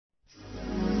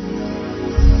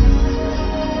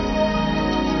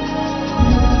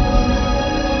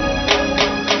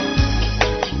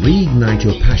reignite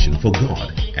your passion for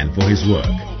God and for His work.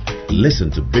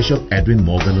 Listen to Bishop Edwin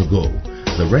Morgan Ogo,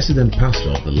 the resident pastor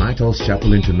of the Lighthouse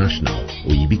Chapel International,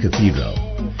 Oyibi Cathedral.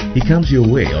 He comes your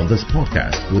way on this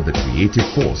podcast with the creative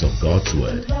force of God's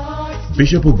Word.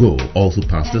 Bishop Ogo also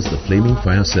pastors the Flaming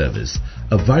Fire Service,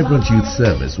 a vibrant youth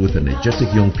service with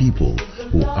energetic young people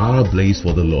who are ablaze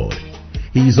for the Lord.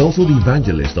 He is also the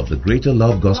evangelist of the Greater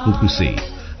Love Gospel Crusade,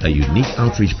 a unique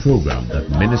outreach program that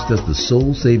ministers the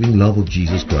soul-saving love of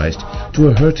Jesus Christ to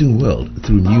a hurting world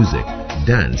through music,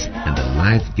 dance, and the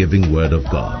life-giving Word of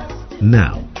God.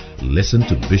 Now, listen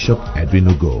to Bishop Edwin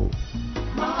Ogo.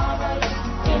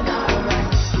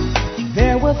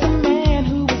 There was a man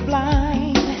who was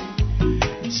blind.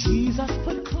 Jesus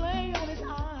put clay on his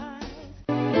eyes.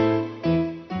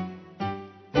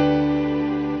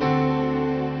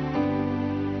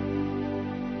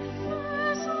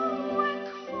 There's a work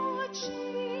for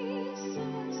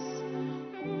Jesus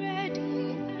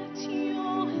ready at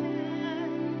your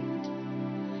hand.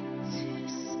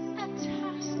 'Tis a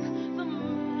task the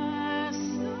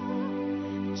Master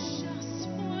just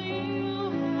for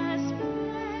you has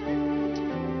planned.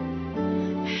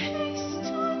 Haste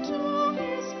to do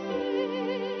his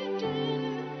bidding,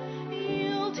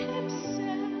 yield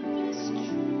himself is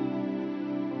true.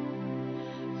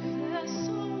 There's a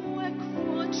work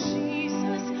for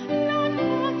Jesus, none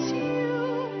but you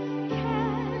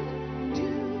can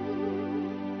do.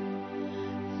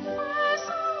 There's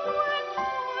a work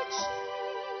for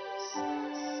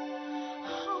Jesus,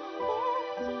 humble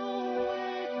though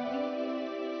it be.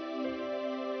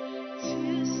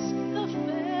 'Tis the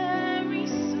very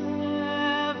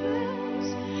service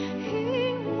he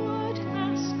would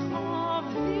ask of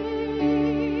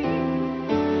thee.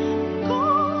 Go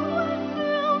and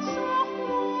fields are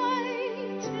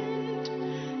whitened,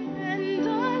 and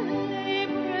the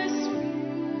labourers few.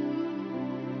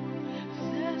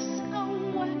 There's a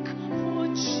work for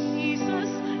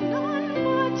Jesus, none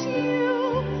but you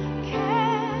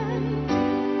can do.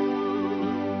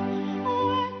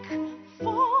 Work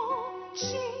for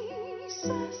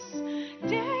Jesus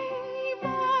day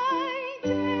by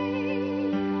day.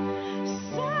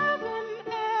 Serve him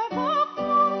ever,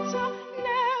 falter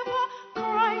never,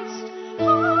 Christ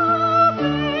obey.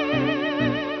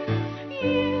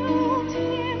 Yield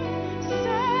him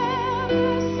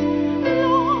service,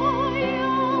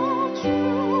 loyal,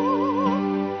 true.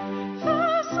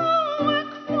 There's a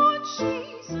work for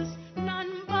Jesus,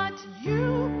 none but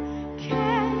you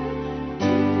can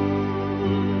do.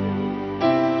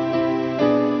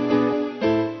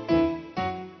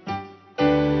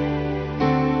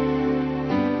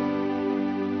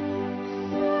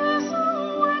 There's a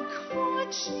work for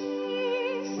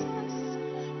Jesus,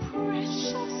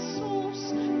 precious souls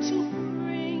to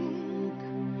bring.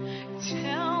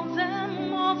 Tell them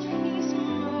of his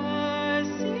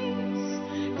mercies,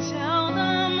 tell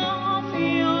them of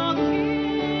your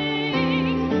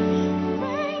King.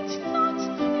 Faint not,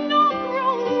 nor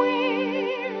grow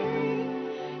weary,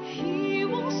 he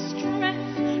will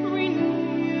strength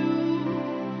renew.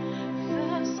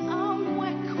 There's a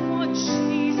work for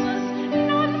Jesus,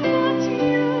 none but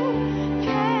you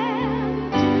can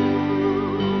do.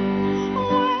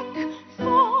 Work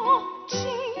for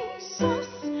Jesus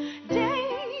day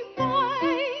by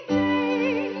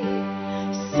day.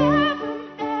 Serve him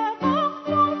ever,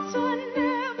 falter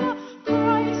never,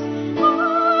 Christ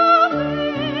obey.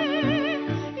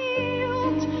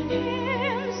 Yield him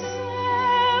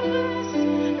service,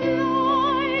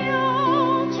 loyal,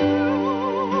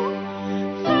 true.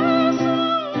 There's a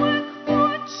work for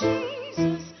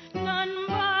Jesus, none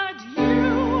but you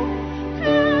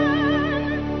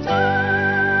can do.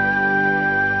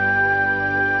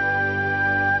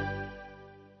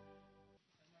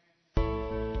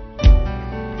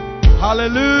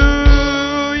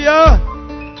 Hallelujah.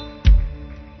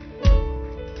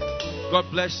 God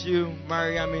bless you,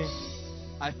 Mariami.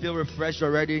 I feel refreshed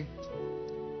already,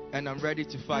 and I'm ready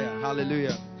to fire.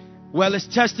 Hallelujah. Well, it's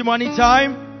testimony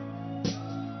time.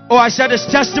 Oh, I said it's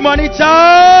testimony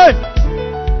time.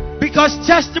 Because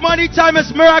testimony time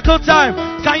is miracle time.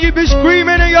 Can you be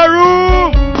screaming in your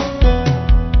room?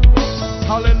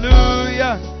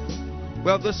 Hallelujah.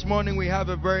 Well, this morning we have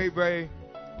a very, very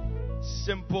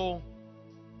simple,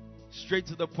 straight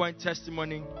to the point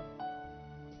testimony.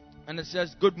 And it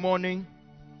says, good morning.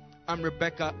 I'm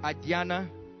Rebecca Adiana,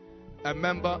 a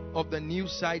member of the New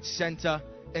Site Center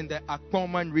in the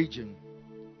Akpoman region.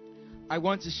 I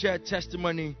want to share a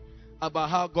testimony about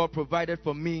how God provided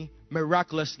for me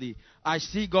miraculously. I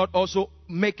see God also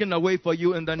making a way for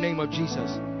you in the name of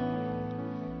Jesus.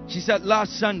 She said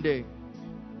last Sunday,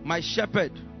 my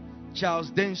shepherd, Charles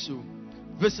Densu,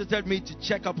 visited me to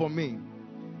check up on me.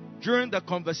 During the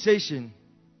conversation,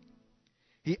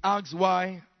 he asked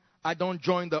why I don't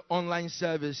join the online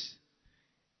service.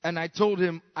 And I told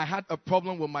him I had a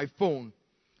problem with my phone,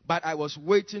 but I was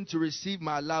waiting to receive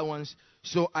my allowance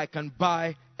so I can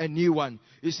buy a new one.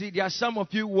 You see, there are some of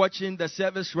you watching the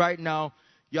service right now.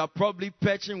 You are probably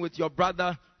patching with your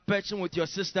brother, patching with your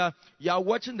sister. You are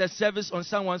watching the service on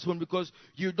someone's phone because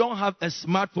you don't have a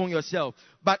smartphone yourself.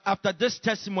 But after this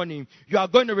testimony, you are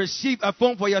going to receive a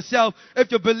phone for yourself.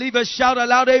 If you believe it, shout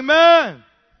aloud, amen.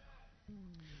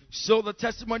 So the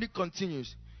testimony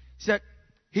continues. He said,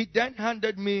 he then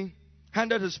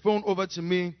handed his phone over to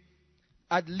me,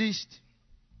 at least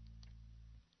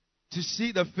to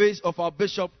see the face of our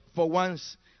bishop for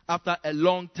once after a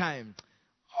long time.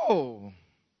 Oh.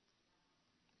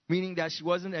 Meaning that she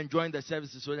wasn't enjoying the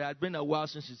services, so it had been a while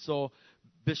since she saw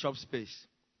Bishop's face.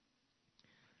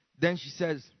 Then she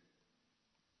says,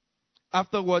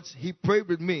 afterwards, he prayed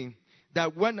with me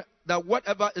that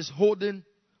whatever is holding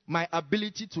my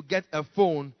ability to get a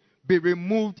phone be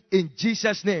removed in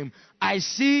Jesus' name. I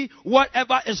see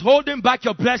whatever is holding back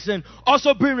your blessing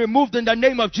also being removed in the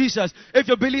name of Jesus. If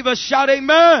you believe it, shout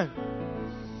amen.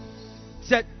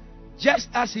 Said, just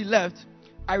as he left,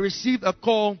 I received a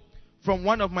call from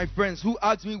one of my friends who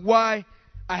asked me why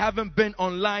I haven't been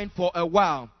online for a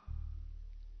while.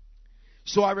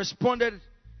 So I responded,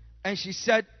 and she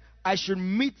said I should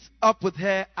meet up with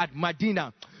her at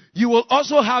Medina. You will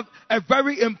also have a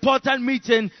very important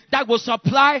meeting that will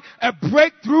supply a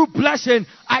breakthrough blessing.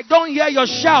 I don't hear your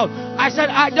shout. I said,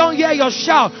 I don't hear your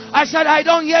shout. I said, I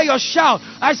don't hear your shout.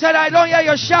 I said, I don't hear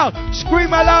your shout.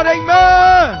 Scream aloud,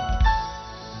 amen.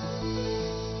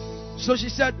 So she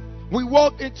said, we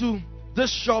walked into this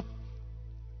shop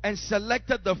and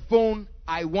selected the phone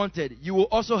I wanted. You will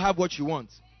also have what you want.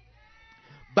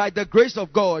 By the grace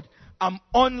of God, I'm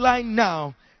online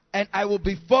now, and I will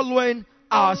be following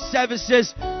our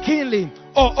services keenly.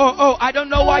 Oh, I don't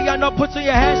know why you're not putting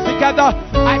your hands together.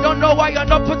 I don't know why you're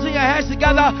not putting your hands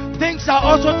together. Things are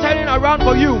also turning around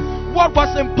for you. What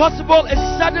was impossible is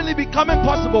suddenly becoming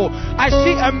possible. I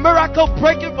see a miracle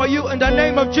breaking for you in the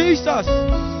name of Jesus.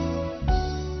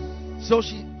 So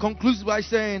she concludes by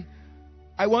saying,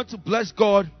 I want to bless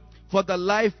God for the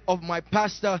life of my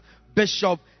pastor,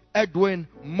 Bishop Edwin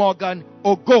Morgan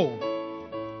Ogo,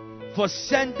 for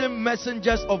sending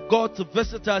messengers of God to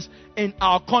visit us in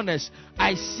our corners.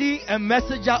 I see a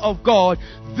messenger of God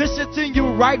visiting you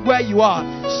right where you are.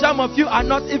 Some of you are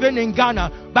not even in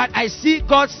Ghana, but I see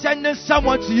God sending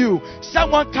someone to you,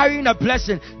 someone carrying a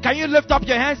blessing. Can you lift up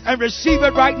your hands and receive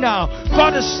it right now?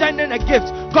 God is sending a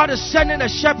gift. God is sending a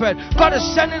shepherd. God is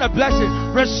sending a blessing.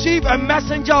 Receive a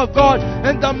messenger of God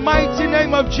in the mighty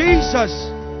name of Jesus.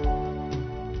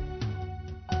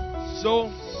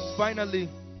 So finally,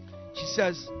 she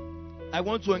says, I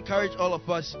want to encourage all of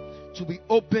us to be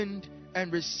opened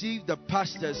and receive the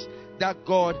pastors that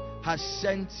God has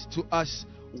sent to us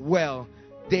well.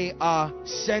 They are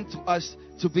sent to us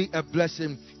to be a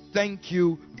blessing. Thank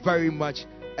you very much,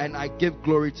 and I give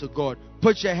glory to God.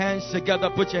 Put your hands together.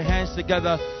 Put your hands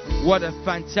together. What a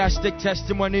fantastic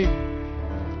testimony.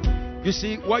 You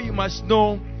see, what you must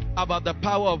know about the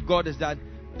power of God is that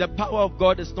the power of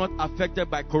God is not affected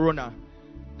by corona.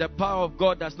 The power of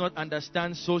God does not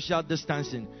understand social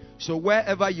distancing. So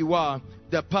wherever you are,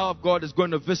 the power of God is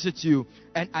going to visit you.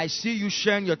 And I see you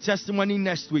sharing your testimony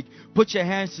next week. Put your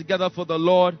hands together for the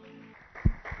Lord.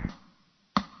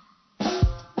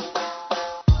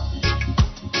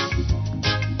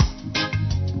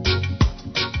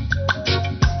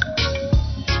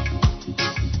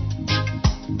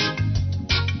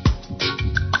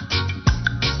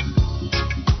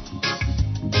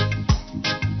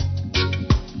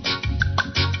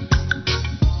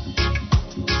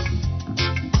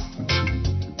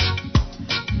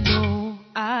 No,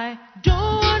 I don't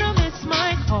want to miss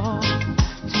my call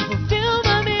to fulfill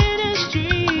my mission.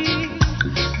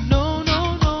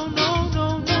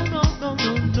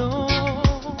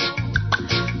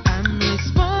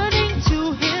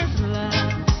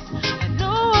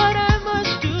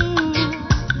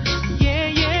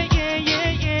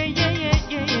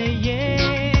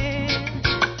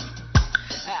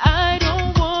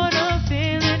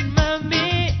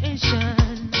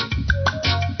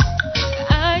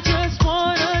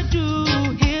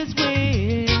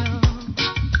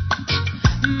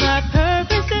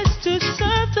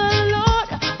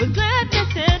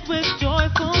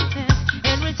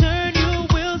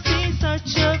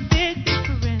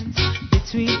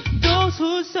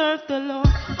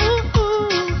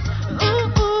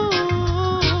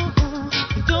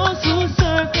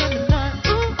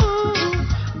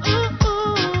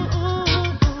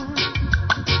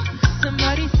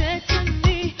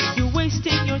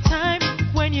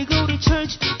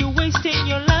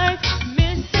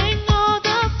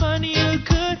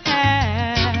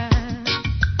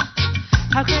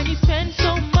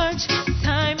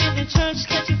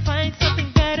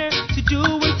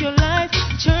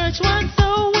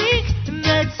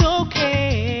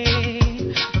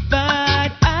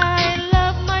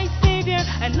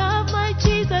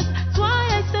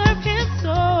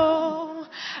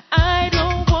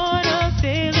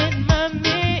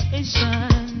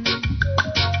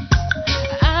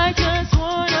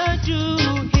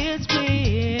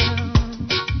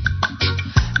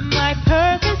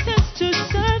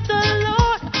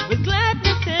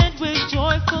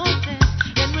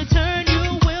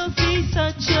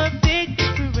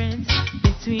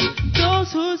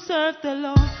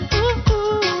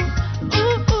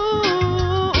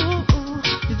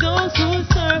 Those who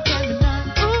serve him not.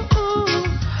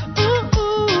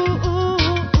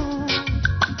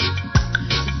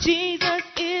 Jesus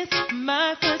is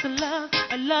my first love.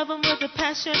 I love him with a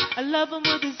passion. I love him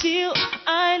with a zeal.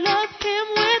 I love him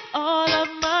with all of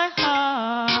my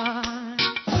heart.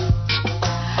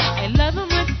 I love him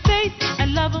with faith. I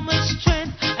love him with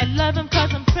strength. I love him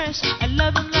cause I'm fresh. I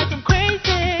love him like I'm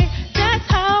crazy. That's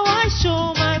how I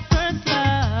show my first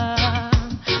love.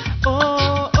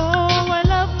 Oh, I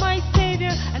love my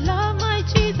Savior. I love my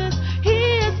Jesus.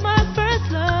 He is my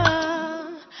first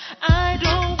love. I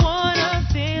don't wanna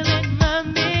fail in my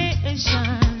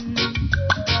mission.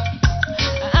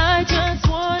 I just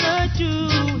wanna do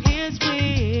his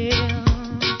will.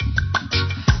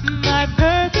 My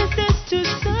purpose is to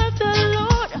serve the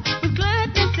Lord with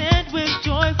gladness and with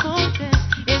joyfulness.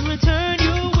 In return,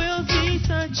 you will see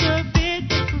such a big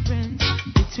difference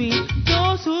between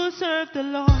those who serve the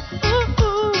Lord.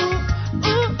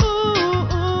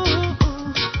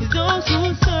 Those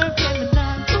who serve him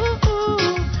not.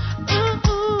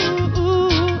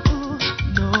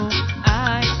 No,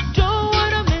 I don't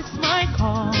wanna miss my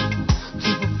call to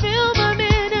fulfill my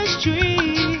ministry.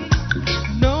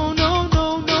 No.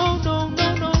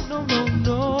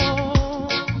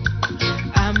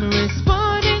 I'm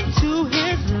responding to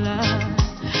his love.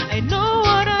 I know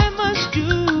what I must do.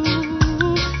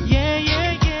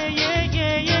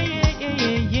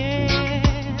 Yeah.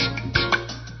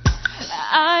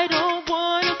 I don't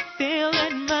wanna fail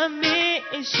in my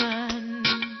mission.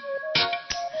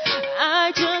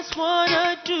 I just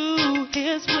wanna do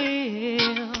his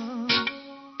will.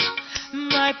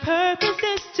 My purpose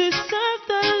is to serve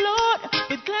the Lord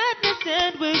with gladness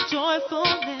and with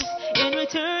joyfulness. In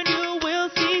return, you will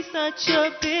see such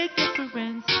a big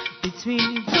difference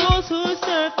between those who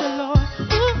serve the Lord.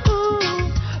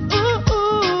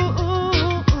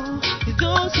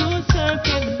 Those who serve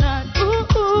him not. Those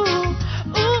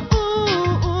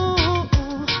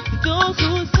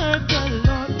who serve the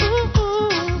Lord.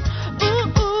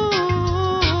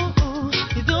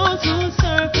 Those who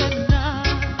serve him not.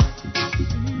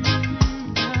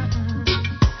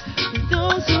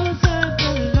 Those who serve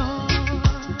the Lord.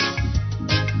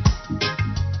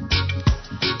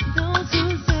 Those who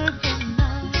serve him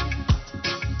not.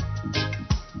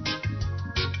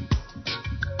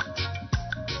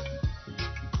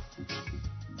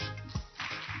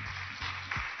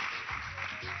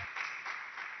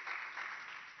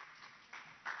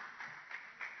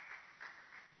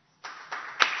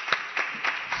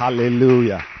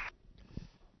 Hallelujah.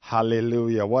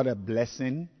 Hallelujah. What a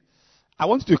blessing. I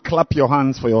want you to clap your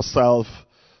hands for yourself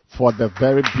for the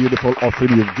very beautiful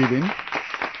offering you've given.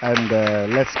 And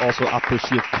let's also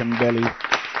appreciate Kimberly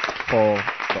for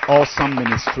the awesome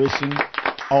ministration,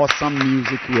 awesome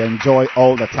music we enjoy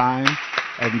all the time.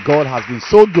 And God has been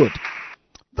so good.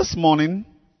 This morning,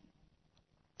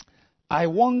 I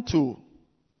want to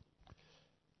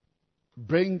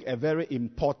bring a very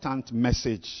important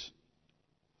message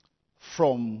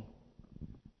from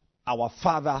our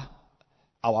father,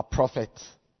 our prophet,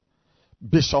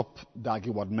 Bishop Dag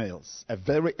Heward-Mills. A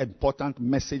very important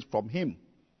message from him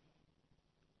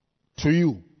to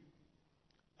you.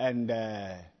 And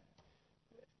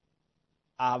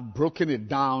I've broken it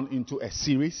down into a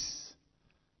series.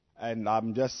 And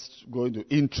I'm just going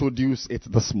to introduce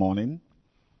it this morning.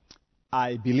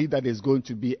 I believe that it's going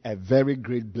to be a very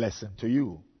great blessing to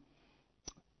you.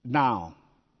 Now,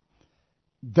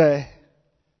 the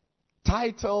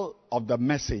title of the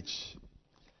message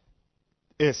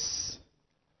is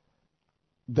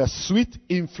The Sweet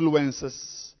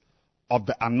Influences of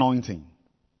the Anointing,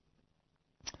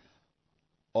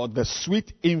 or the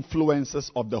sweet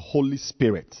influences of the Holy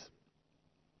Spirit.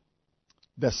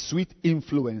 The sweet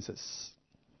influences.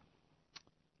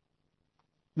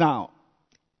 Now,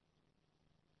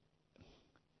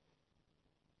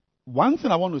 one thing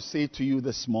I want to say to you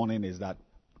this morning is that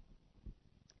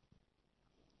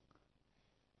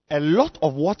a lot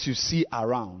of what you see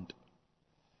around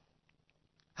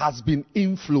has been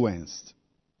influenced.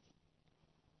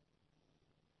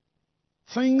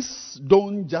 Things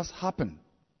don't just happen.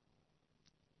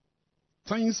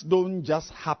 Things don't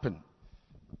just happen.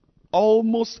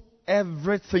 Almost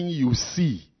everything you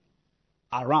see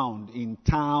around in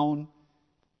town,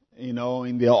 in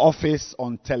the office,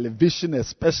 on television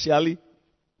especially,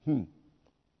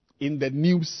 in the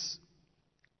news,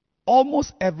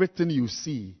 almost everything you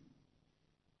see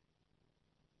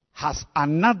has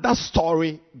another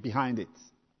story behind it.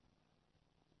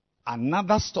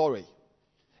 Another story.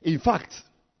 In fact,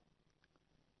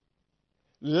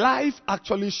 life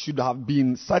actually should have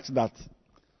been such that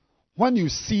when you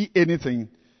see anything,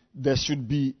 there should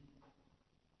be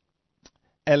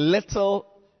a little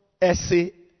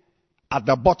essay at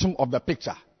the bottom of the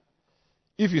picture.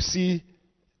 If you see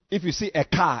a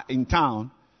car in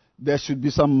town, there should be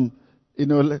some,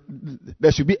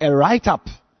 there should be a write-up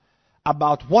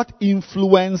about what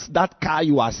influence that car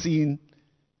you are seeing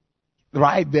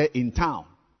right there in town.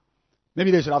 Maybe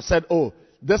they should have said, oh,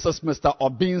 this is Mr.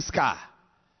 Obin's car.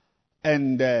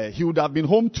 And he would have been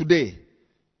home today.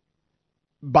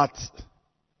 But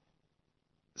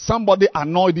somebody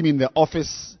annoyed him in the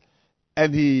office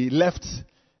and he left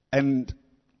and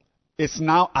is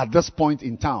now at this point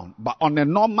in town. But on a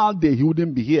normal day, he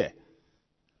wouldn't be here.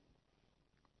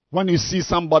 When you see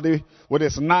somebody with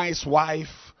his nice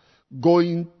wife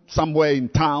going somewhere in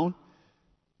town,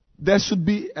 there should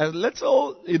be a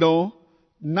little,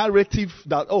 narrative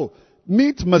that, oh,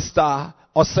 meet Mr.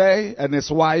 Osei and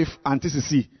his wife, Auntie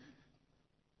Sisi.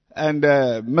 And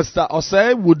Mr.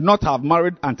 Osei would not have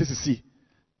married Auntie Sisi.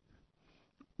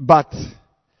 But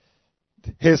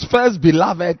his first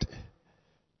beloved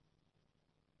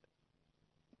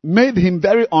made him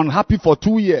very unhappy for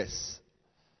 2 years.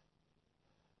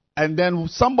 And then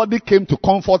somebody came to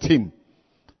comfort him.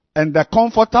 And the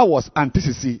comforter was Auntie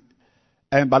Sisi.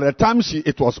 And by the time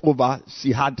it was over,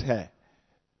 she had her.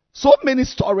 So many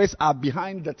stories are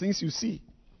behind the things you see.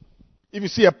 If you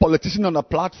see a politician on a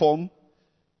platform,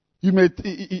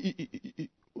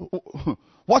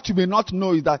 what you may not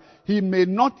know is that he may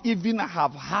not even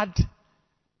have had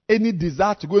any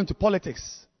desire to go into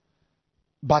politics.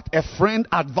 But a friend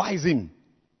advised him.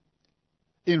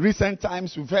 In recent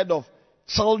times, we've heard of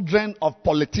children of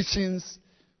politicians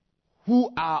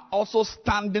who are also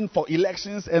standing for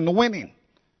elections and winning.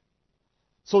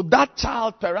 So that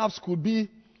child perhaps could be,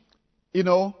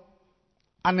 an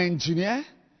engineer,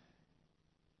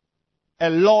 a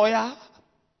lawyer,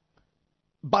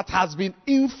 but has been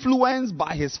influenced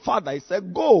by his father. He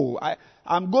said, go,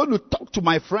 I'm going to talk to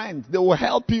my friends. They will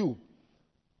help you.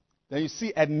 Then you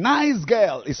see a nice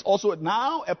girl is also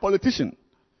now a politician.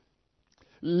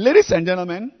 Ladies and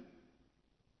gentlemen,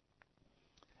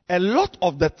 a lot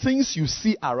of the things you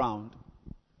see around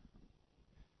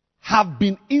have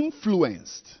been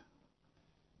influenced.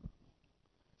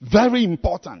 Very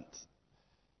important.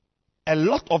 A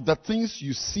lot of the things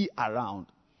you see around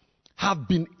have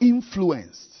been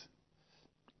influenced.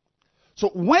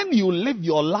 So when you live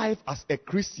your life as a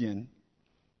Christian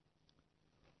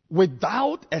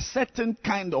without a certain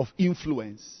kind of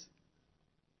influence,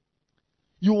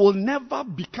 you will never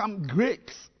become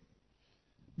great,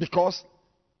 because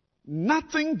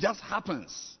nothing just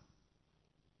happens.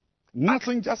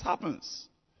 Nothing just happens.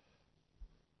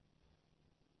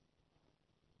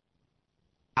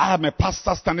 I am a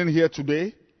pastor standing here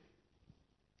today,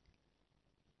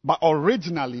 but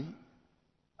originally,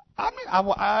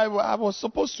 I was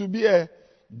supposed to be a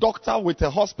doctor with a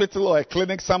hospital or a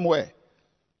clinic somewhere.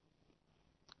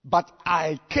 But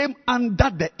I came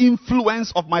under the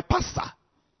influence of my pastor.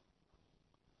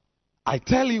 I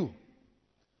tell you,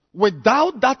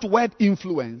 without that word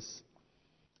influence,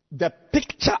 the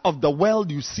picture of the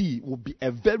world you see will be a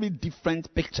very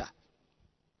different picture,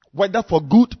 whether for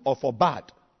good or for bad.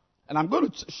 And I'm going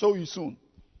to show you soon.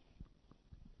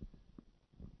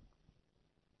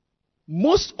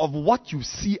 Most of what you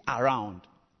see around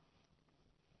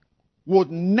would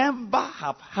never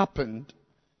have happened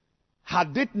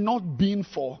had it not been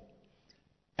for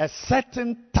a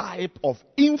certain type of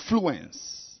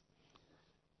influence.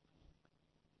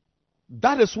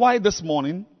 That is why this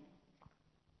morning,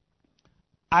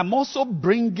 I'm also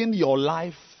bringing your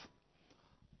life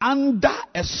under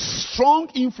a strong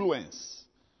influence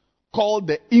called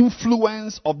the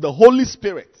influence of the Holy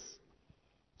Spirit,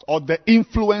 or the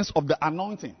influence of the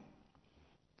anointing.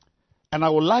 And I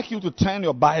would like you to turn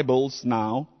your Bibles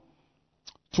now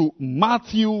to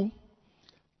Matthew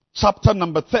chapter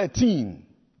number 13,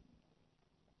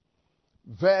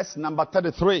 verse number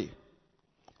 33.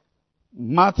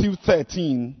 Matthew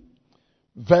 13,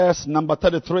 verse number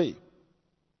 33.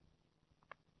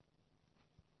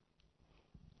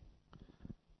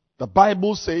 The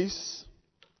Bible says,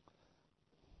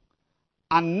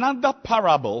 another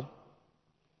parable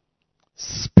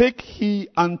spake he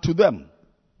unto them.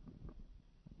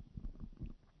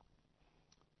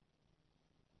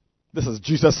 This is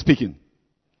Jesus speaking.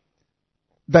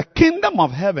 The kingdom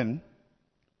of heaven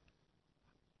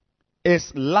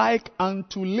is like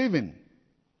unto living.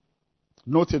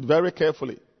 Note it very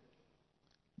carefully.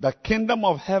 The kingdom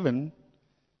of heaven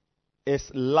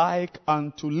is like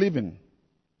unto living,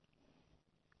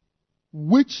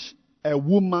 which a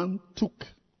woman took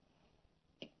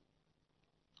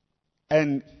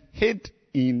and hid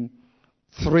in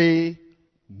 3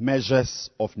 measures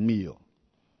of meal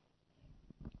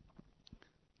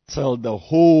till the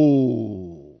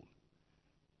whole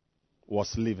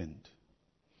was leavened.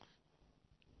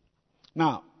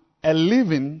 Now, a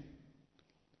leaven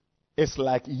is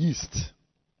like yeast.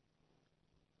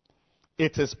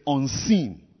 It is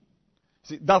unseen.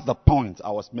 See, that's the point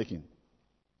I was making.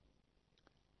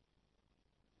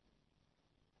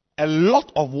 A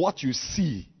lot of what you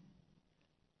see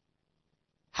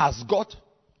has got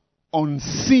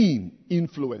unseen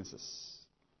influences.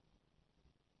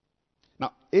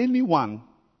 Now, anyone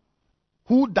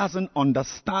who doesn't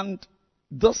understand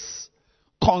this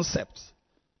concept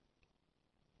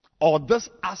or this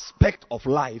aspect of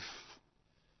life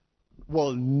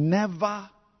will never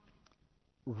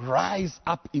rise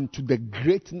up into the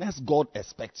greatness God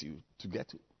expects you to get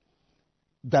to.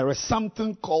 There is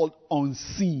something called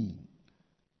unseen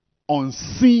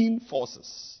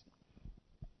forces.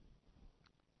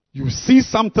 You see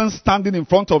something standing in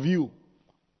front of you,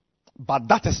 but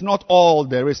that is not all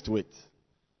there is to it.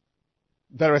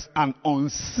 There is an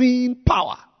unseen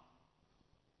power.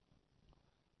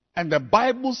 And the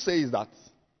Bible says that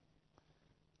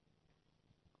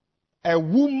a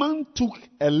woman took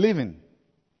a leaven,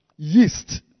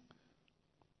 yeast,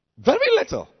 very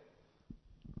little,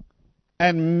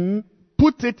 and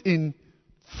put it in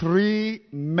 3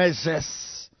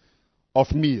 measures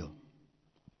of meal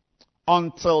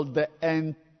until the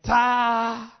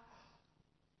entire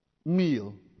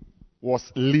meal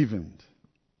was leavened.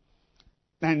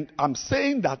 And I'm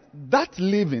saying that that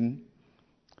leaven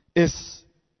is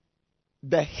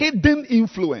the hidden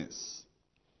influence,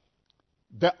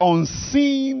 the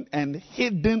unseen and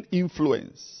hidden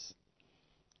influence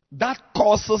that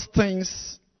causes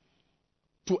things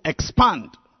to expand.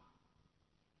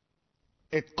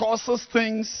 It causes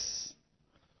things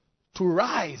to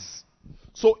rise.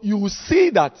 So you see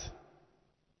that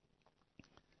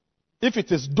if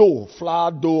it is dough,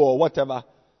 flour dough or whatever,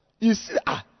 you see,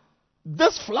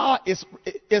 this flour is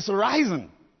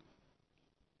rising.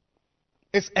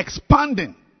 It's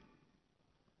expanding.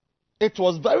 It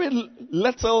was very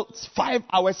little 5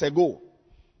 hours ago.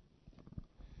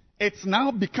 It's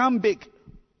now become big.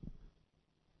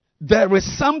 There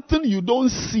is something you don't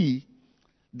see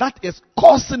that is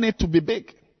causing it to be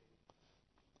big.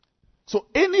 So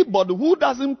anybody who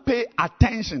doesn't pay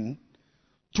attention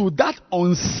to that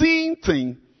unseen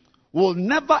thing will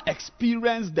never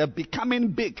experience the becoming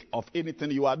big of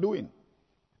anything you are doing.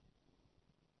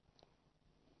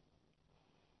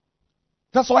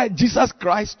 That's why Jesus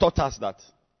Christ taught us that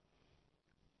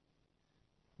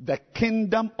the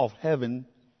kingdom of heaven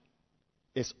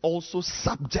is also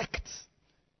subject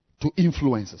to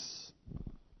influences.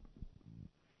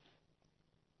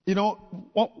 You know,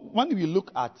 when we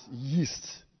look at yeast,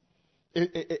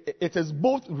 it is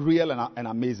both real and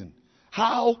amazing.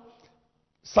 How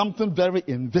something very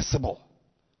invisible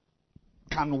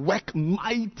can work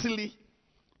mightily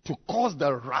to cause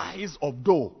the rise of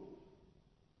dough.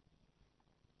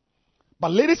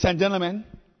 But ladies and gentlemen,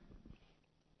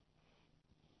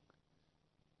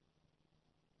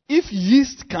 if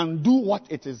yeast can do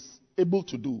what it is able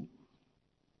to do,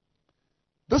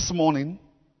 this morning,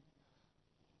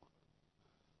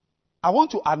 I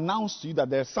want to announce to you that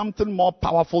there's something more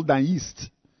powerful than yeast.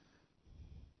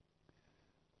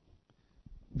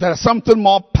 There's something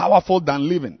more powerful than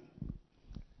leaven.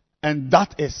 And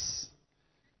that is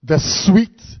the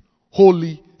sweet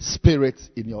Holy Spirit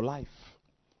in your life.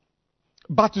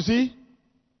 But you see,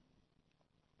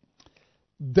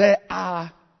 there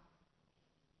are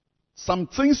some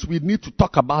things we need to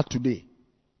talk about today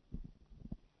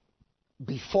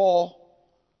before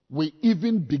we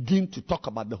even begin to talk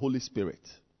about the Holy Spirit.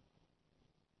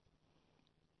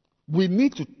 We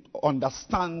need to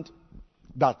understand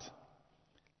that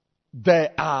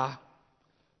there are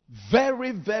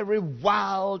very, very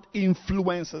wild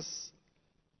influences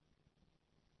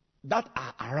that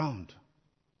are around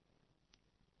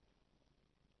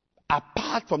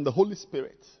apart from the Holy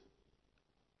Spirit.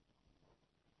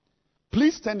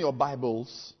 Please turn your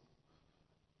Bibles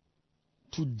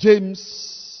to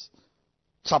James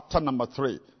chapter number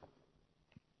 3.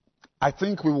 I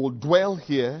think we will dwell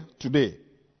here today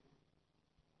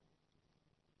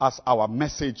as our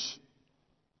message.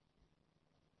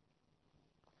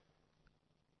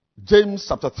 James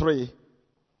chapter 3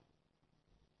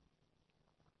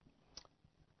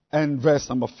 and verse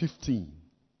number 15.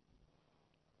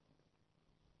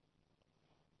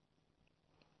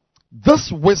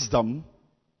 This wisdom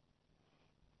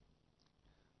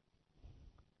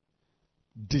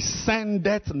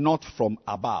descended not from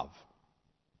above,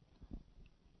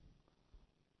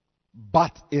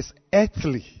 but is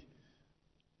earthly,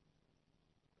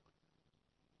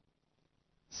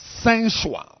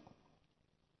 sensual,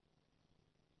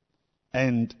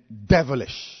 and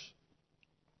devilish.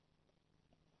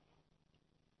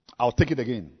 I'll take it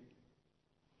again.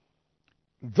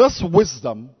 This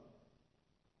wisdom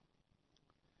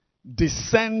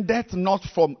descended not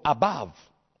from above,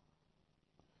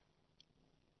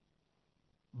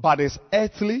 but is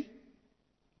earthly,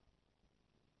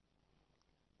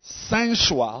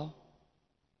 sensual,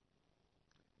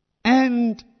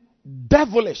 and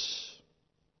devilish.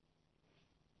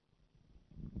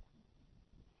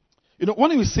 You know,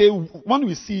 when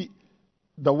we see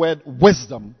the word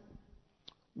wisdom,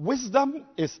 wisdom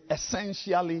is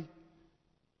essentially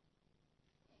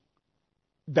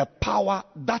the power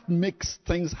that makes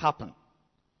things happen.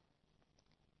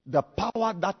 The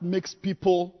power that makes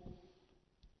people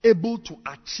able to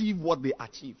achieve what they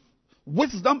achieve.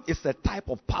 Wisdom is a type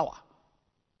of power.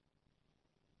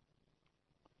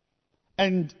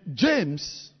 And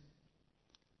James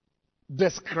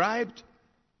described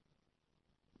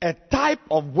a type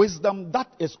of wisdom that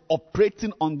is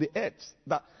operating on the earth.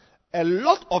 That a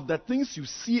lot of the things you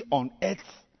see on earth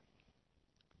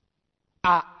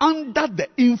are under the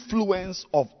influence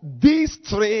of these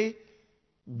three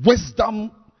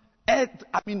wisdom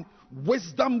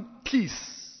keys.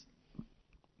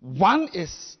 One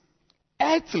is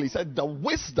earthly, said the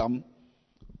wisdom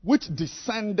which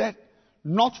descended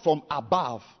not from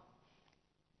above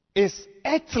is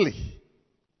earthly.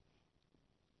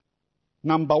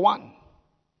 Number one,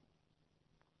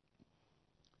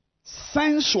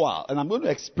 sensual. And I'm going to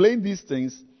explain these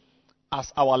things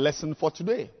as our lesson for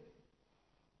today.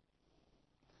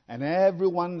 And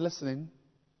everyone listening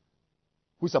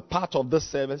who's a part of this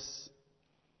service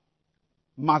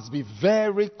must be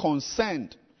very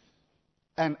concerned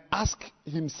and ask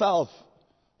himself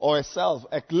or herself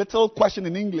a little question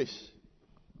in English.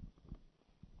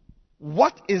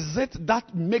 What is it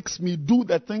that makes me do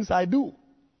the things I do?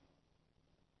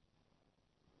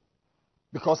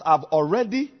 Because I've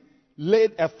already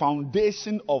laid a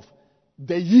foundation of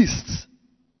the yeast,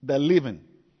 the leaven.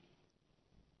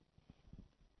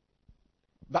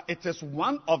 That it is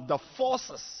one of the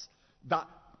forces that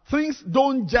things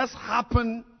don't just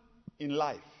happen in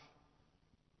life.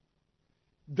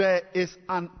 There is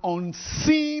an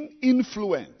unseen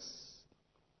influence.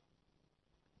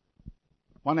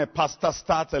 When a pastor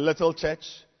starts a little church,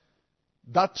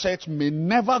 that church may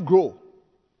never grow.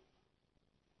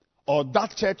 Or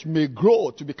that church may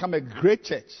grow to become a great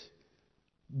church.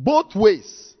 Both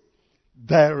ways,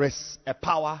 there is a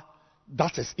power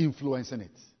that is influencing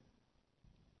it.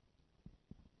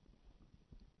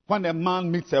 When a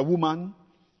man meets a woman,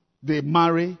 they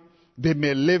marry, they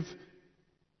may live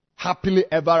happily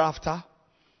ever after,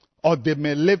 or they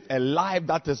may live a life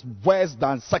that is worse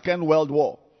than Second World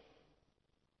War.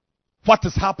 What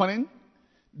is happening?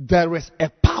 There is a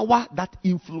power that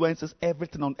influences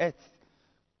everything on earth.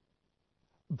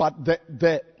 But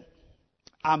the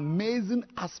amazing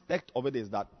aspect of it is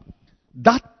that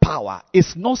that power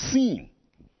is not seen.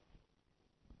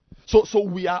 So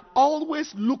we are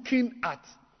always looking at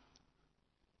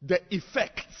the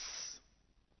effects.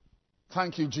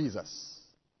 Thank you, Jesus.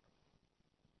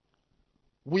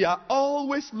 We are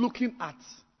always looking at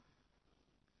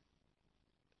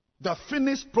the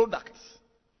finished product.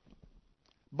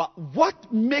 But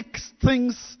what makes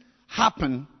things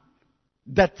happen,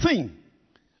 the thing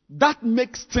that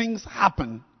makes things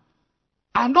happen,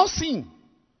 are not seen.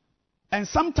 And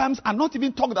sometimes are not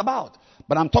even talked about.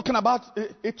 But I'm talking about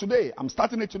it today. I'm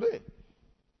starting it today.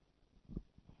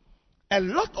 A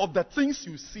lot of the things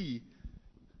you see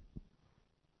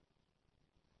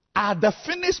are the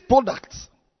finished products.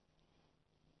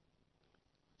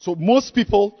 So most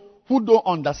people who don't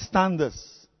understand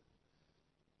this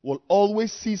will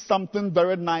always see something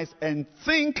very nice and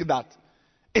think that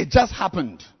it just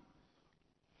happened.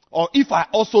 Or if I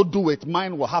also do it,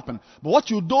 mine will happen. But what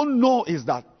you don't know is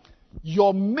that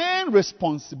your main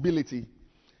responsibility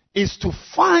is to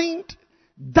find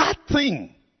that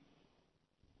thing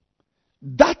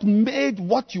that made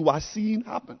what you are seeing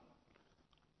happen.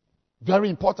 Very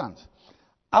important.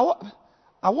 I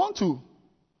want to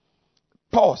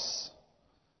pause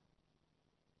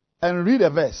and read a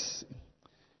verse.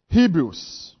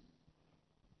 Hebrews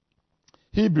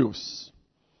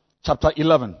chapter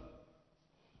 11.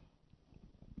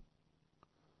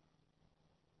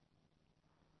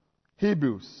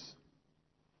 Hebrews.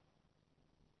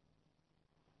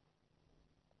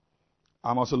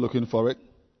 I'm also looking for it.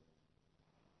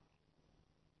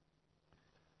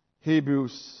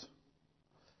 Hebrews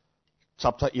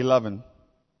chapter 11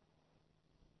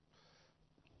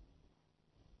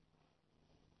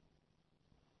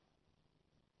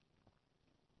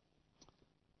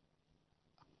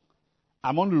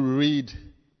 I'm going to read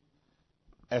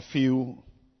a few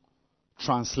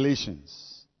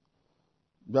translations,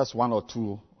 just one or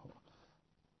two,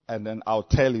 and then I'll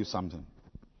tell you something.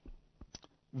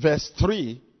 Verse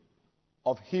 3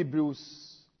 of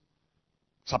Hebrews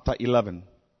chapter 11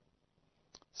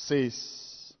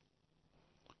 says,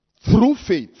 through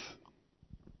faith,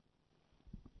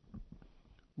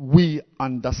 we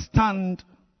understand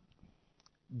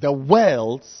the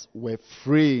worlds were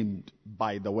framed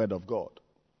by the word of God,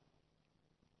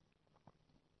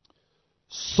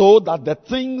 so that the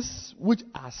things which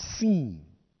are seen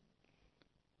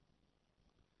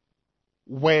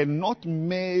were not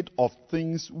made of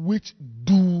things which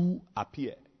do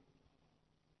appear.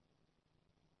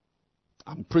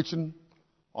 I'm preaching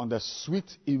on the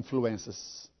sweet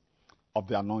influences of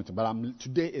the anointing, but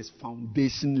today is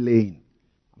foundation laying.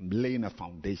 I'm laying a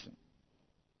foundation.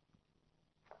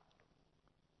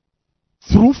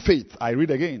 Through faith, I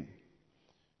read again,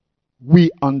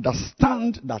 we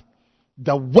understand that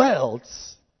the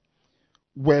worlds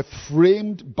were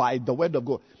framed by the word of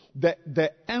God.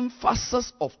 The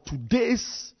emphasis of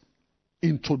today's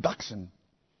introduction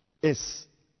is,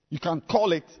 you can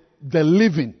call it the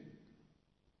living,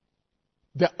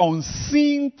 the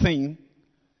unseen thing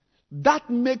that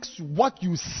makes what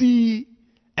you see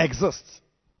exist.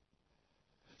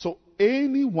 So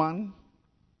anyone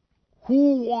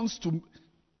who wants to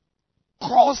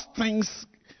cause things,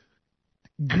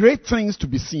 great things to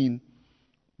be seen,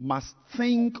 must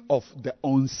think of the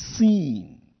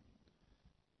unseen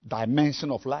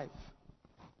dimension of life.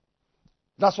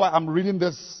 That's why I'm reading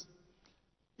this.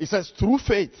 It says, through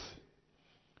faith,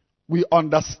 we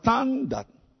understand that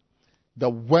the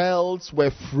worlds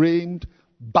were framed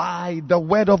by the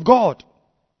word of God,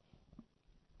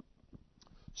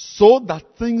 so that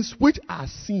things which are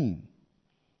seen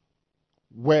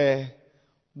were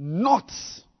not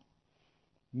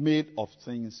made of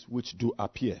things which do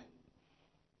appear.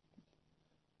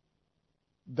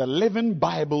 The Living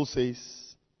Bible says,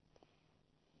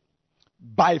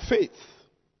 by faith,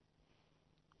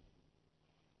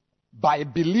 by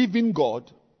believing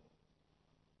God,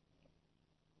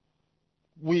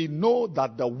 we know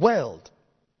that the world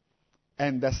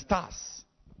and the stars,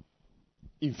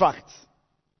 in fact,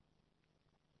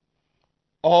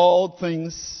 all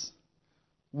things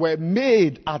were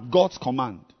made at God's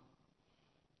command,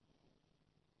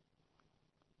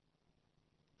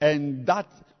 and that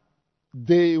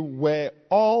they were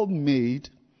all made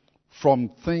from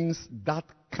things that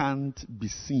can't be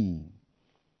seen.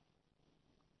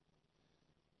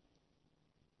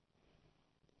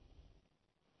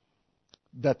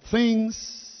 The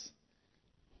things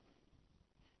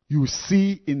you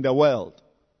see in the world.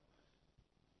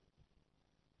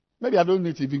 Maybe I don't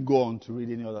need to even go on to read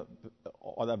any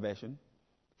other version.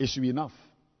 It should be enough.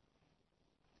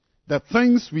 The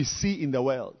things we see in the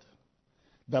world,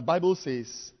 the Bible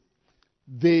says,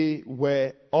 they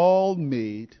were all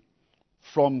made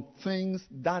from things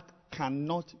that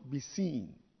cannot be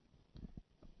seen.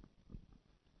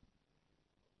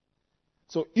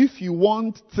 So if you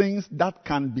want things that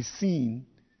can be seen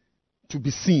to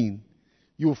be seen,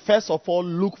 you first of all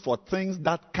look for things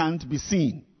that can't be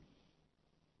seen.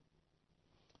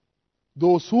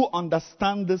 Those who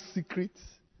understand this secret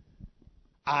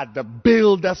are the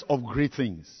builders of great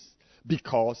things,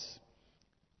 because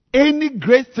any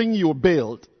great thing you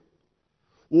build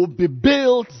will be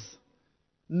built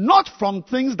not from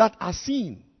things that are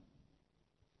seen.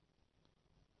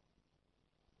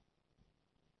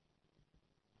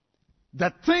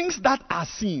 The things that are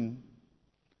seen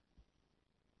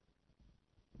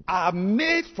are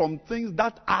made from things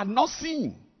that are not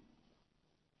seen.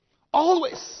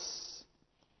 Always.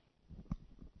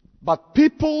 But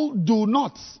people do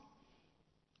not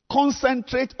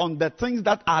concentrate on the things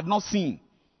that are not seen.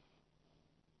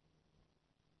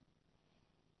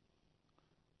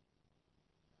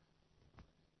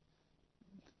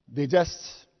 They just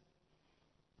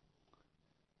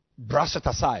brush it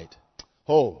aside.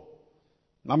 Oh,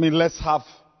 I mean, let's have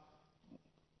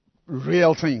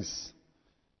real things.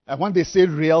 And when they say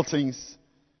real things,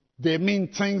 they mean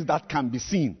things that can be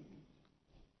seen.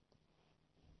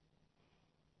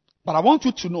 But I want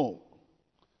you to know,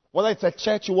 whether it's a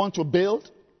church you want to build,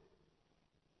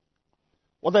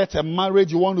 whether it's a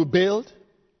marriage you want to build,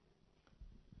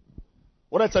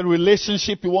 whether it's a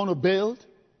relationship you want to build,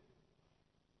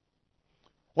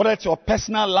 whether it's your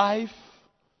personal life,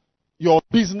 your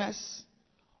business,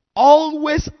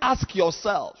 always ask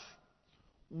yourself,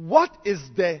 what is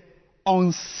the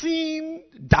unseen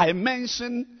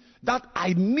dimension that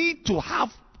I need to have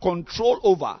control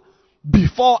over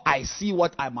before I see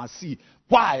what I must see?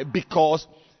 Why? Because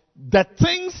the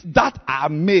things that are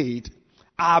made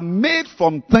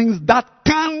from things that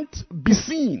can't be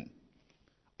seen.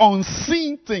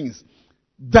 Unseen things.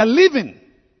 The living.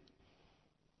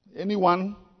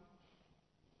 Anyone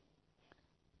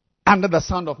under the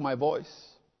sound of my voice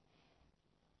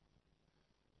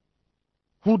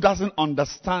who doesn't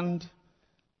understand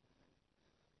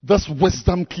this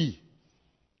wisdom key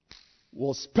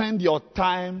will spend your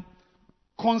time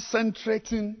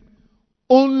concentrating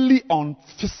only on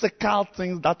physical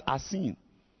things that are seen.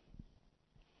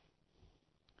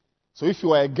 So if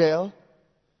you are a girl,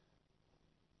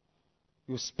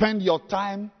 you spend your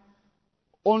time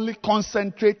only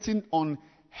concentrating on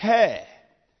hair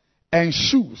and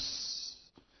shoes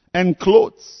and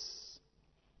clothes.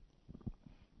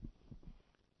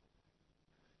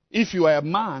 If you are a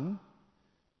man,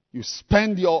 you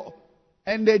spend your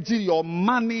energy, your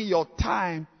money, your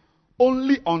time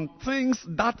only on things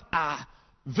that are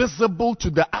visible to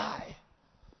the eye.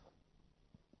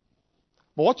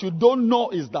 But what you don't know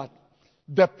is that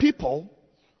the people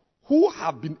who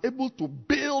have been able to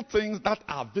build things that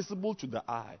are visible to the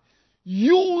eye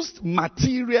used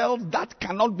materials that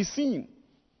cannot be seen.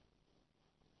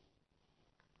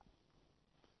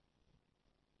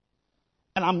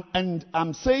 And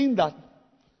I'm saying that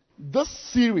this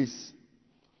series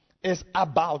is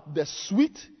about the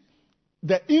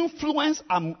influence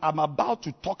I'm about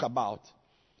to talk about,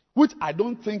 which I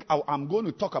don't think I'm going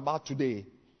to talk about today,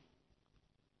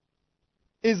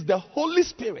 is the Holy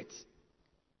Spirit.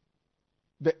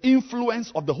 The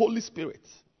influence of the Holy Spirit.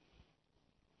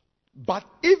 But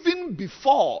even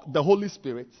before the Holy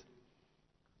Spirit,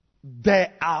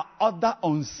 there are other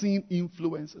unseen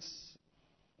influences.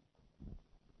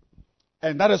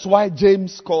 And that is why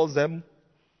James calls them,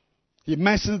 he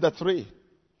mentions the three: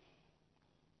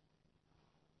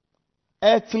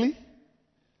 earthly,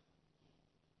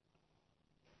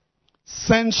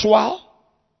 sensual,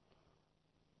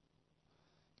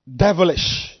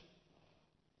 devilish.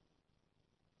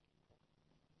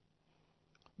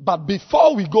 But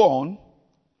before we go on,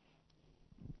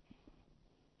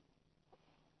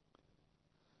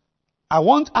 I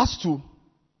want us to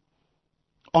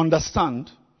understand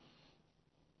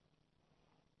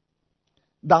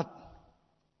that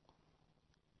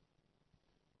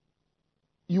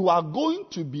you are going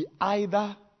to be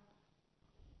either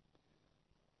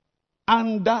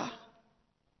under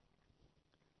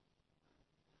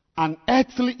an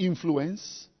earthly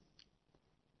influence,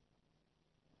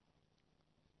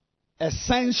 a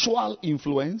sensual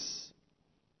influence,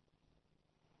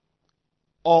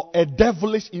 or a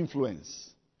devilish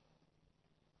influence.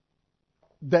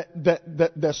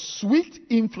 The sweet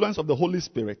influence of the Holy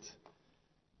Spirit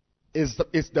is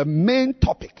the main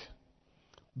topic.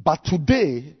 But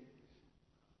today,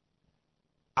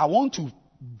 I want to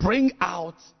bring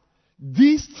out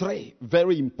these three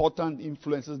very important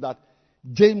influences that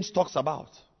James talks about.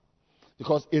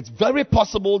 Because it's very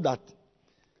possible that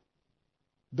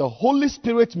the Holy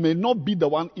Spirit may not be the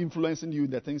one influencing you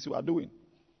in the things you are doing.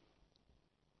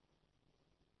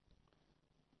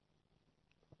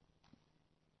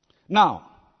 Now,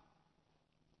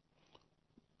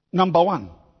 number one,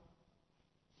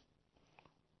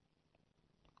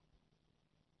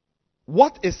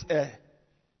 what is a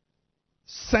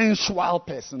sensual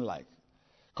person like?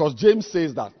 Because James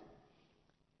says that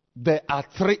there are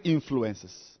three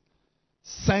influences: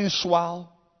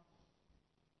 sensual,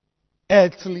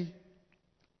 earthly,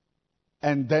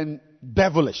 and then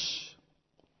devilish.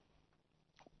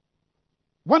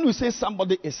 When we say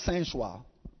somebody is sensual,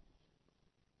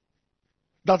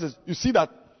 that is, you see that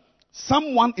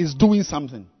someone is doing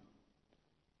something.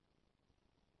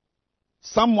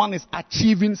 Someone is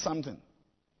achieving something.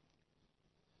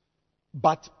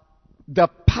 But the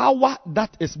power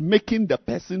that is making the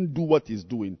person do what he's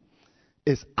doing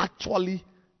is actually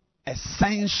a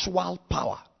sensual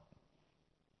power.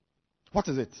 What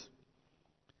is it?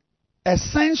 A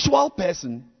sensual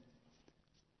person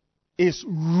is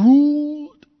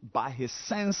ruled by his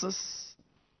senses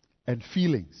and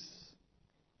feelings.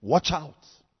 Watch out.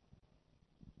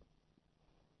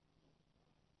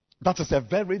 That is a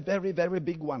very, very, very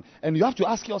big one. And you have to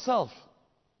ask yourself,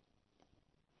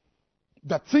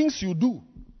 the things you do,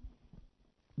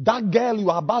 that girl you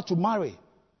are about to marry,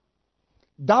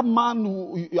 that man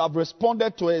who you have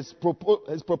responded to his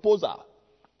proposal,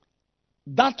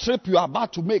 that trip you are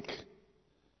about to make,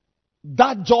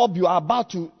 that job you are about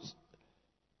to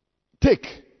take,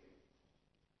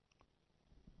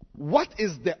 what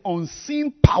is the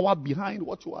unseen power behind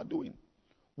what you are doing?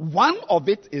 One of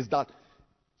it is that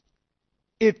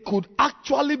it could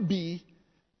actually be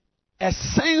a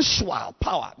sensual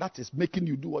power that is making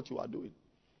you do what you are doing.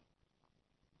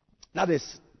 That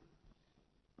is,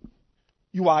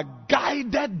 you are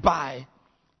guided by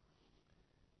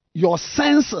your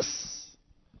senses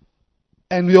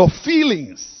and your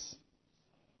feelings.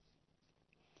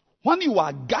 When you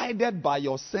are guided by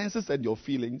your senses and your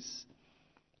feelings,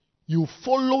 you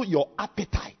follow your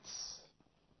appetites.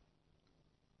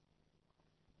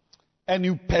 And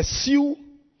you pursue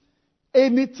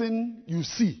anything you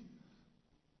see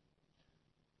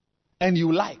and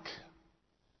you like.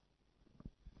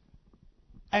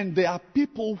 And there are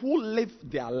people who live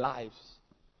their lives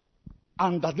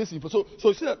under this influence. So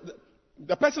you see that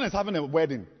the person is having a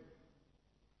wedding.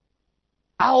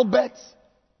 Albert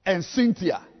and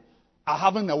Cynthia are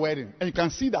having a wedding. And you can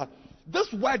see that this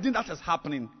wedding that is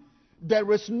happening,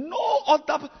 there's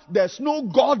no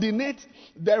God in it.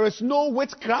 There is no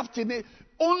witchcraft in it.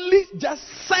 Only just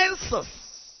senses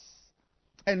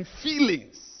and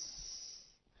feelings.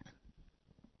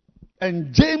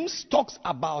 And James talks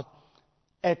about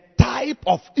a type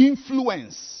of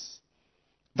influence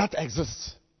that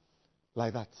exists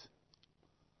like that.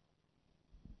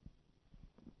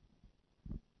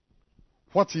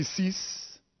 What he sees,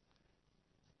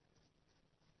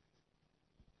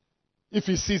 if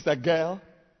he sees the girl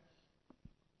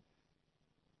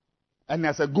and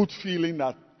has a good feeling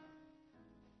that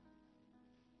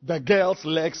the girl's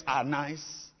legs are nice,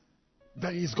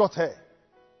 then he's got her.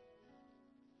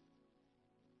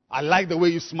 I like the way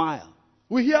you smile.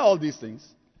 We hear all these things.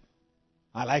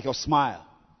 I like your smile.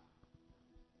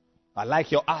 I like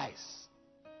your eyes.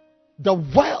 The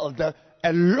world,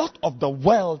 a lot of the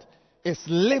world is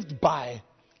lived by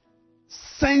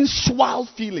sensual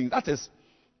feelings. That is,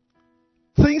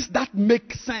 things that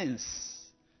make sense.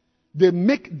 They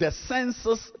make the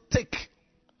senses tick.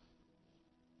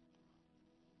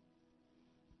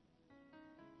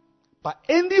 But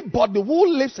anybody who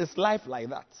lives his life like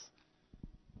that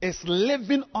is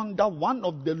living under one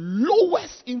of the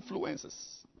lowest influences.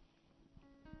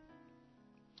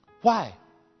 Why?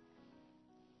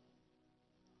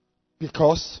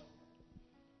 Because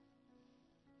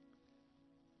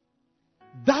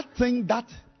that thing that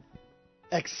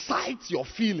excites your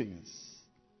feelings,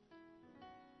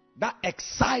 that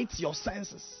excites your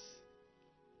senses,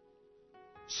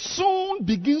 soon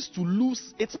begins to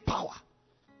lose its power.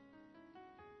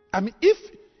 I mean,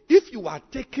 if you are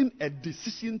taking a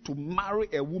decision to marry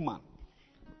a woman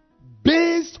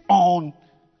based on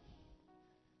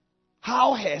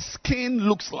how her skin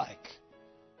looks like,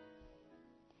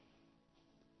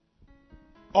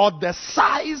 or the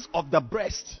size of the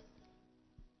breast,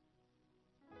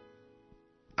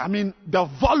 I mean, the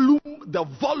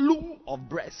volume of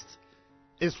breast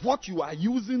is what you are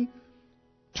using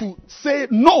to say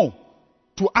no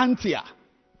to Anthea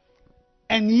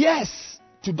and yes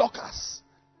to Dorcas.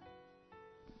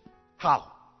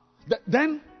 How?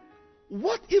 Then,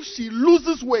 what if she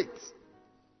loses weight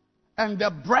and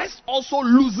the breast also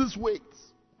loses weight?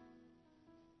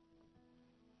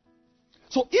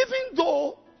 So even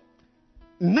though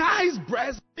nice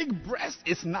breast, big breast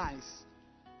is nice,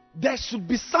 there should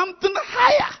be something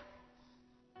higher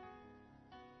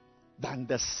than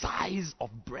the size of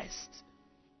breast.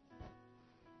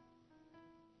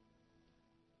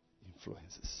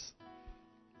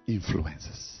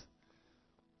 Influences.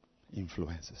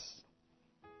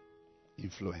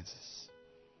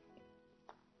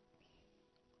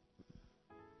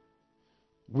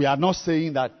 We are not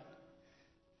saying that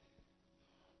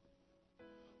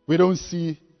we don't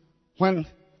see when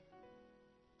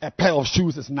a pair of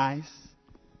shoes is nice,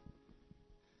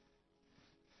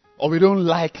 or we don't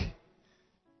like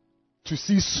to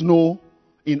see snow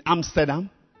in Amsterdam,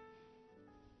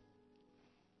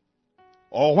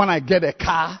 or when I get a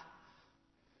car,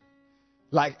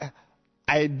 like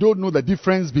I don't know the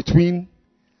difference between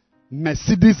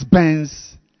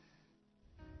Mercedes-Benz,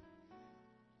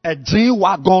 a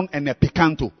G-Wagon, and a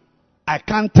Picanto. I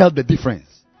can't tell the difference.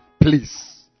 Please.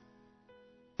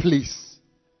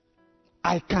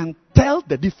 I can tell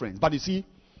the difference. But you see,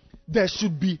 there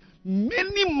should be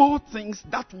many more things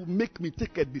that will make me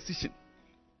take a decision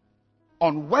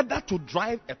on whether to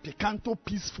drive a Picanto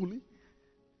peacefully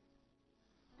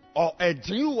or a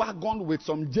G-Wagon with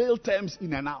some jail terms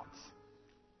in and out.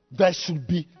 There should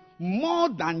be more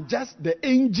than just the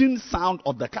engine sound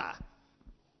of the car.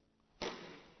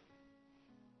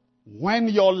 When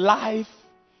your life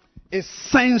is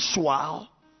sensual,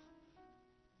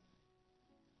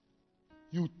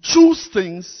 you choose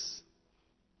things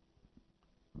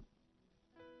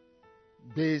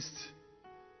based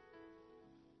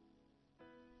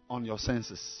on your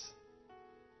senses.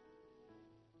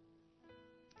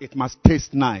 It must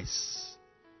taste nice.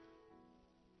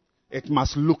 It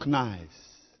must look nice.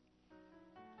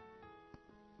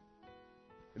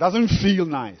 It doesn't feel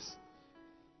nice.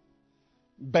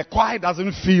 Bekwai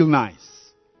doesn't feel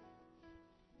nice.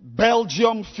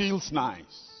 Belgium feels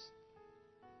nice.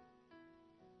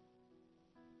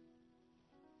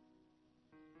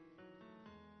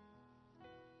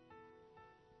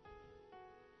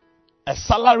 A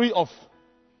salary of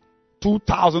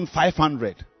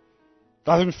 2,500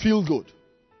 doesn't feel good.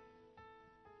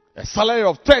 A salary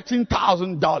of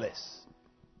 $13,000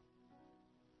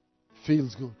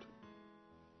 feels good.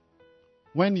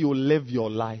 When you live your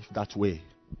life that way,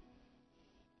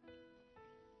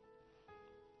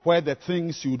 where the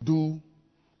things you do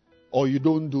or you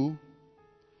don't do,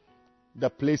 the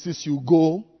places you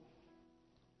go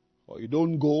or you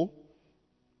don't go,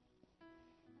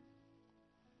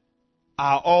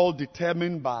 are all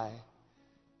determined by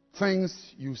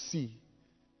things you see.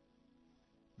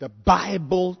 The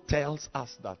Bible tells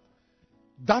us that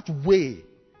that way,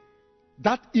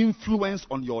 that influence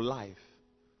on your life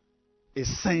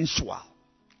is sensual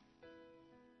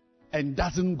and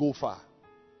doesn't go far.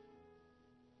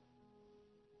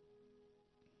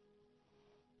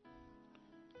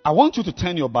 I want you to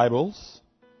turn your Bibles.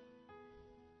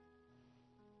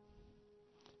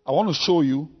 I want to show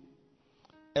you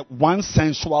one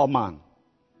sensual man.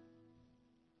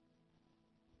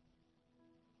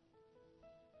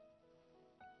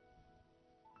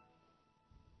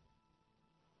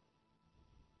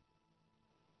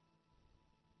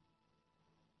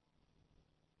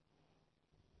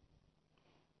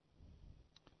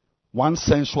 One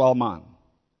sensual man.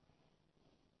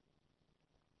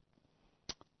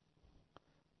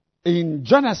 In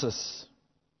Genesis,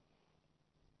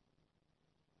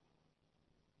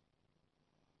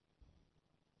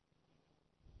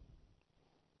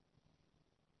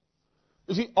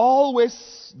 you see,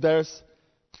 always there's,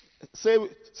 say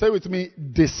with me,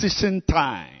 decision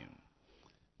time.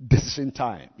 Decision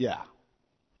time, yeah.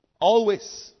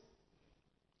 Always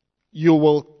you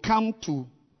will come to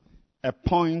a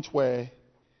point where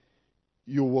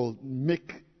you will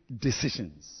make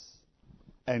decisions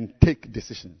and take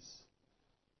decisions.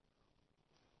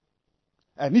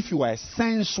 And if you are a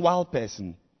sensual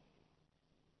person,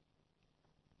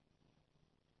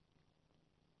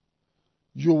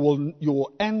 you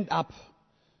will end up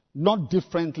not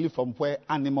differently from where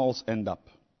animals end up.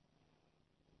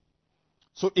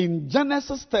 So in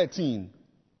Genesis 13,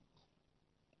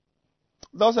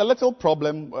 there was a little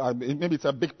problem, maybe it's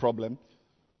a big problem,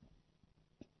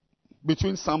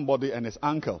 between somebody and his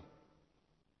uncle,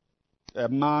 a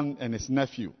man and his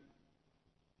nephew,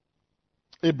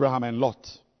 Abraham and Lot.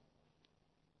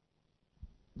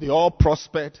 They all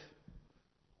prospered.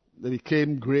 They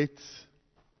became great.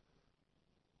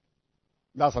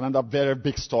 That's another very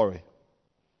big story.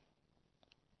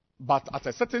 But at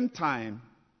a certain time,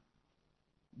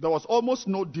 there was almost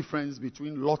no difference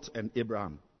between Lot and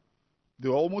Abraham. They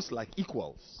were almost like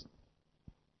equals.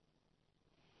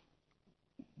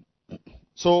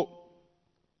 So,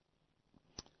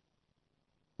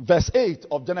 verse 8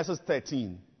 of Genesis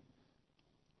 13,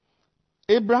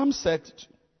 Abraham said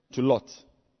to Lot,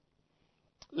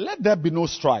 "Let there be no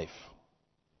strife,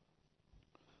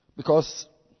 because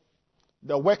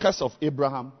the workers of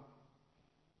Abraham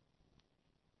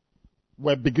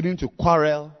were beginning to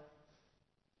quarrel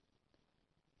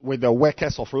with the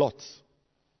workers of Lot."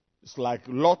 It's like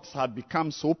Lot had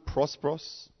become so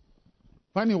prosperous.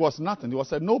 When he was nothing, he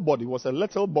was a nobody, he was a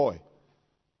little boy,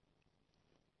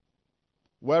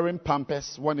 wearing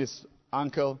pampers when his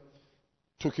uncle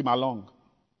took him along.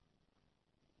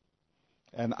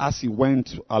 And as he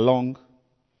went along,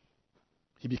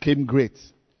 he became great.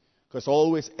 Because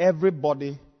always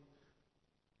everybody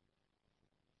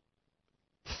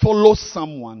follows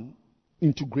someone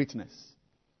into greatness.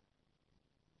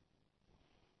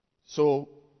 So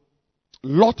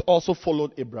Lot also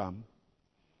followed Abraham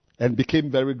and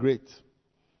became very great.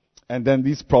 And then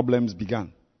these problems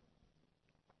began.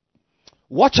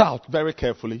 Watch out very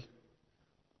carefully.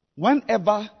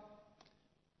 Whenever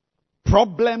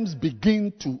problems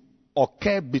begin to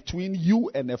occur between you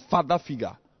and a father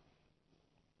figure,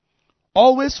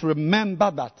 always remember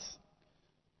that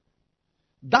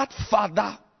that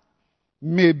father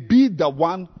may be the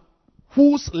one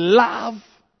whose love,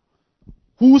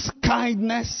 whose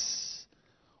kindness,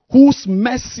 whose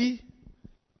mercy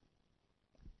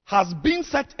has been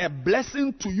such a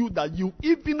blessing to you that you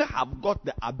even have got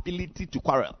the ability to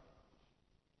quarrel.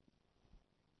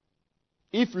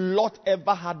 If Lot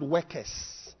ever had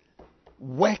workers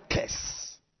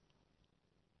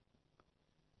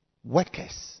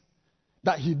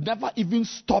that he never even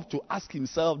stopped to ask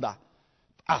himself that,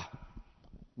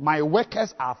 my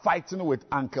workers are fighting with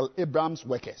Uncle Abraham's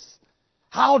workers.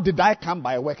 How did I come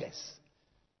by workers?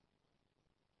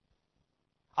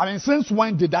 I mean, since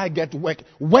when did I get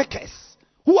workers?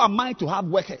 Who am I to have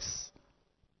workers?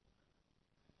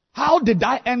 How did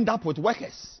I end up with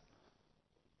workers?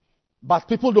 But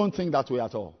people don't think that way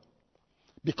at all.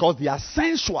 Because they are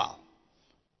sensual.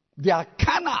 They are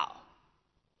carnal.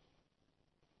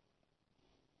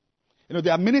 You know,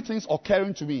 there are many things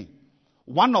occurring to me.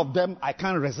 One of them I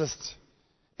can't resist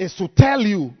is to tell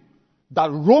you that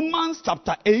Romans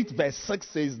chapter 8 verse 6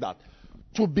 says that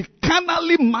to be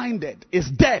carnally minded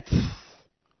is death.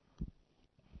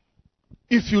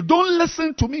 If you don't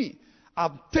listen to me,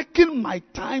 I've taken my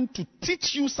time to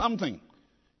teach you something.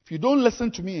 If you don't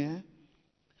listen to me,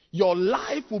 your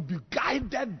life will be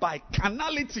guided by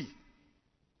carnality.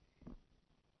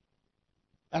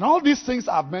 And all these things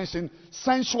I've mentioned,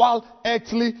 sensual,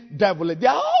 earthly, devilish, they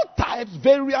are all types,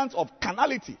 variants of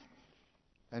carnality.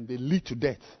 And they lead to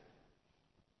death.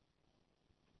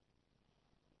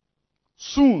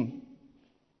 Soon,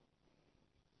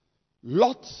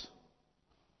 Lot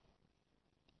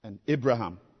and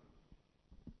Abraham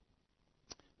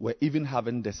were even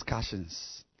having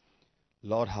discussions.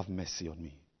 Lord, have mercy on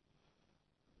me.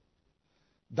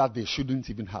 That they shouldn't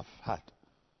even have had.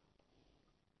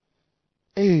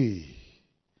 Hey.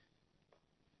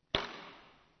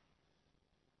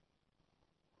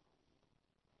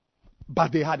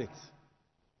 But they had it.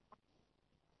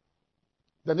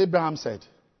 Then Abraham said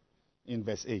in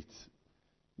verse 8,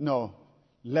 no,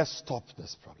 let's stop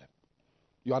this problem.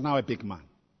 You are now a big man.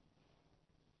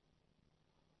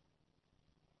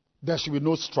 There should be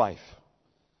no strife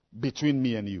between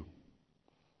me and you.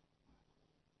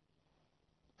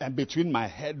 And between my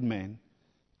headman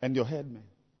and your headman.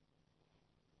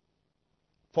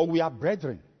 For we are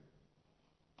brethren.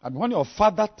 And when your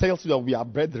father tells you that we are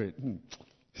brethren,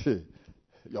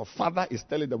 your father is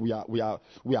telling that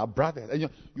we are brothers. And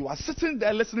you are sitting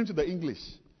there listening to the English.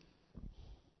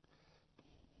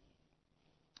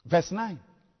 Verse 9.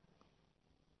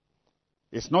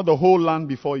 It's not the whole land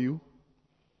before you.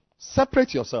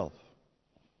 Separate yourself.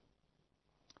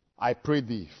 I pray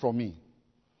thee from me.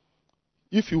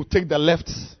 If you take the left,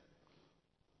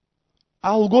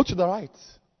 I will go to the right.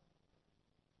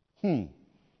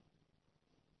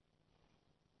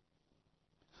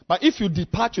 But if you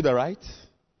depart to the right,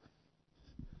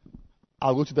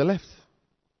 I'll go to the left.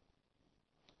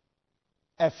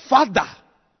 A father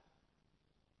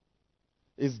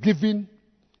is giving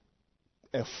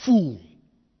a fool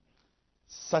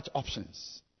such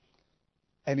options.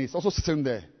 And he's also sitting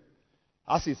there.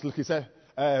 As he's looking, he said,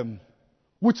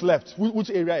 which left? Which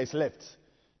area is left?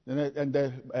 Oh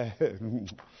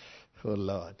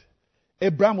Lord.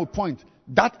 Abraham will point,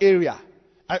 that area.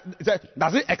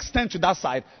 Does it extend to that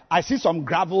side? I see some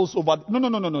gravels over.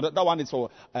 No. That one is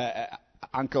for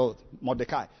Uncle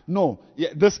Mordecai. No,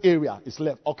 this area is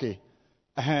left. Okay.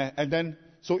 And then,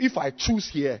 so if I choose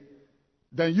here,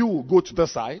 then you will go to the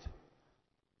side.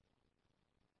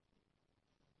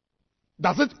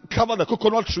 Does it cover the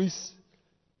coconut trees?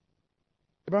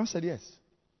 Abraham said yes.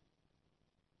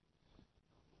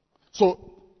 So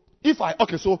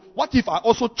what if I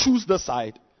also choose this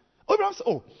side? Abraham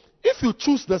said, if you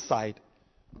choose this side,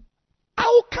 I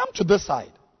will come to this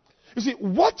side. You see,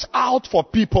 watch out for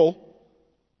people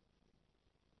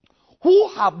who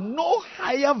have no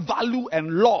higher value and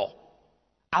law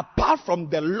apart from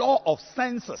the law of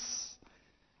senses,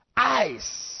 eyes,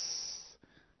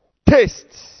 taste.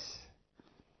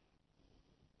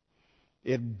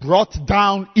 It brought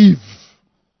down Eve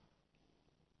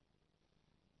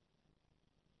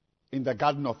in the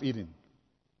Garden of Eden.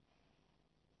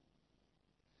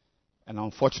 And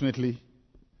unfortunately,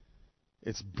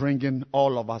 it's bringing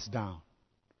all of us down.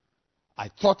 I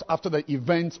thought after the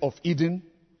events of Eden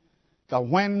that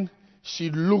when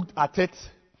she looked at it,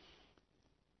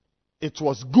 it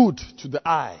was good to the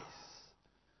eyes.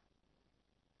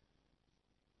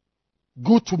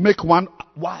 Good to make one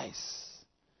wise.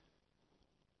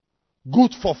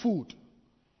 Good for food.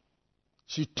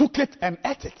 She took it and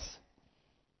ate it.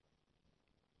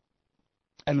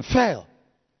 And fell.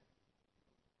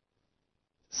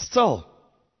 Still,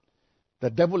 the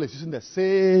devil is using the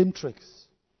same tricks.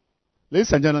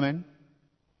 Ladies and gentlemen,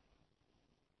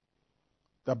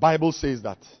 the Bible says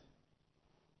that,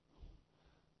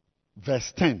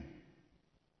 verse 10,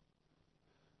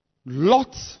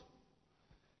 Lot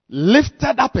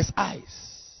lifted up his eyes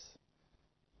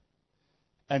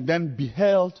and then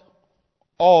beheld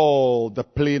all the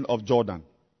plain of Jordan,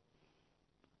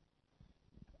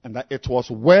 and that it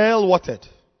was well watered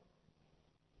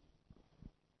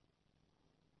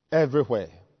everywhere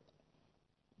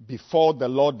before the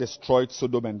Lord destroyed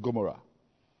Sodom and Gomorrah.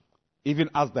 even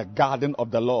as the garden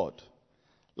of the Lord,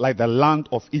 like the land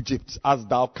of Egypt, as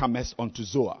thou comest unto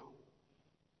Zoar.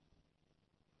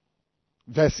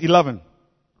 Verse 11.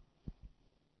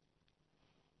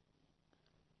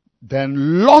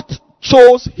 Then Lot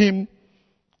chose him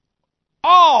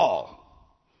all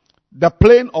the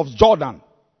plain of Jordan,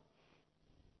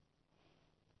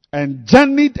 and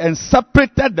journeyed and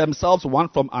separated themselves one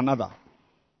from another.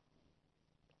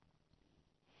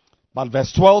 But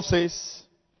verse 12 says,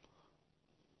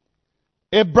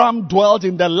 Abram dwelt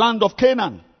in the land of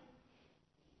Canaan,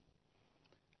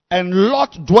 and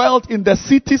Lot dwelt in the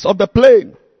cities of the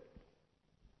plain.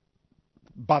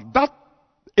 But that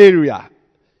area,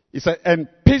 he said, and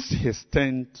pitched his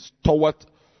tent toward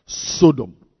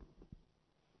Sodom.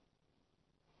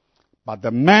 But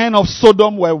the men of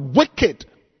Sodom were wicked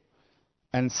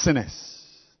and sinners.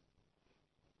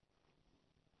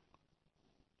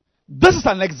 This is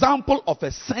an example of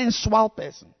a sensual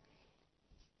person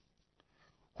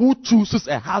who chooses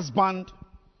a husband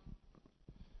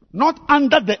not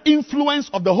under the influence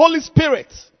of the Holy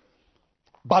Spirit,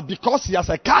 but because he has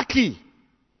a car key,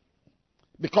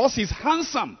 because he's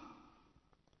handsome,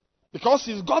 because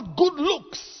he's got good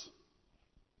looks.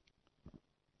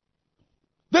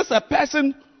 This is a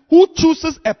person who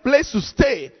chooses a place to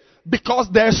stay because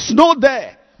there's snow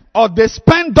there, or they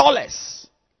spend dollars.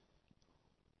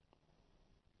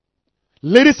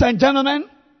 Ladies and gentlemen,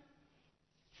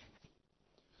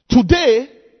 today,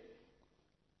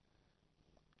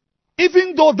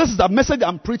 even though this is a message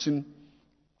I'm preaching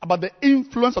about the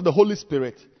influence of the Holy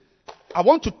Spirit, I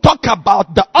want to talk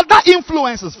about the other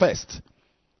influences first.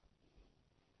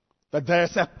 That there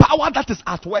is a power that is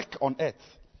at work on earth.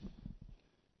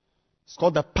 It's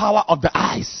called the power of the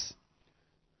eyes.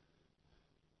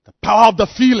 The power of the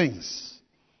feelings.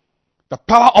 The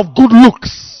power of good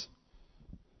looks.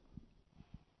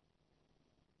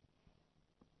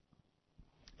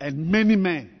 And many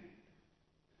men,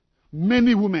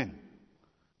 many women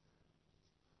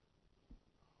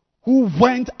who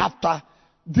went after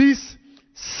these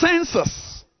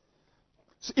senses.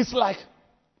 It's like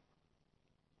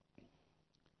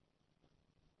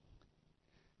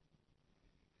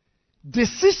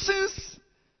decisions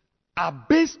are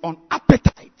based on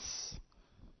appetites.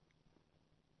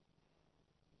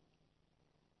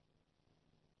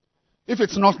 If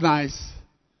it's not nice,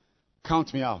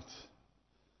 count me out.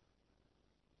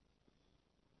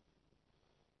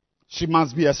 She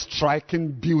must be a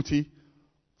striking beauty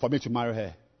for me to marry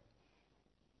her.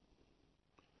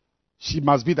 She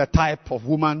must be the type of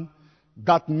woman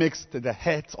that makes the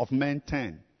heads of men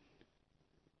turn.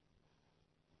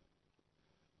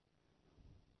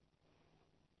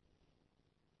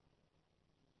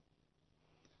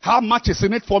 How much is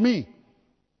in it for me?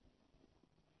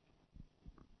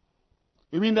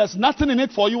 You mean there's nothing in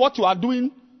it for you? What you are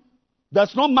doing,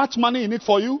 there's not much money in it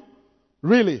for you?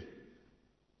 Really?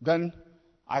 Then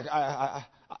I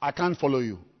can't follow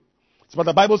you. But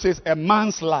the Bible says a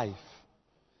man's life.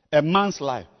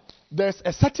 There's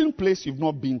a certain place you've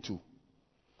not been to.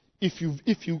 If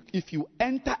you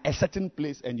enter a certain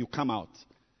place and you come out,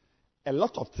 a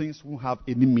lot of things won't have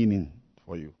any meaning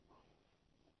for you.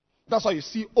 That's why you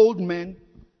see old men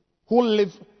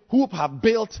who have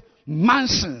built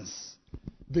mansions.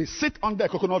 They sit under a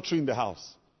coconut tree in the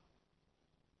house.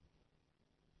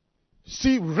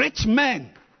 See rich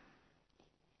men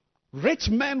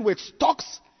with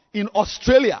stocks in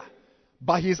Australia,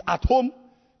 but he's at home,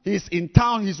 he's in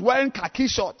town, he's wearing khaki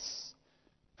shorts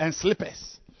and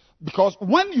slippers. Because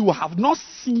when you have not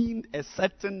seen a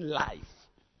certain life,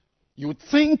 you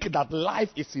think that life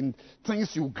is in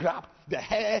things you grab, the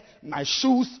hair, my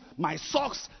shoes, my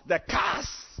socks, the cars.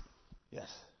 Yes.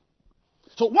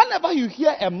 So whenever you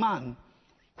hear a man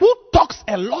who talks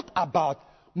a lot about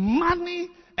money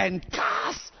and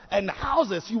cars and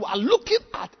houses, you are looking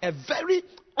at a very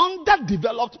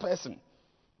underdeveloped person.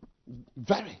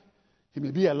 Very. He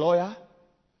may be a lawyer.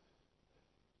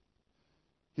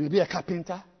 He may be a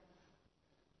carpenter.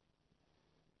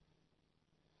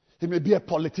 He may be a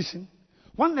politician.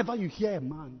 Whenever you hear a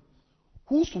man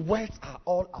whose words are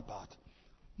all about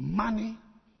money,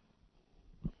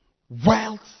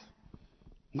 wealth,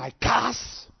 my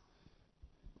cars,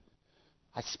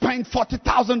 I spent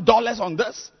 $40,000 on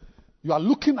this, you are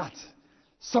looking at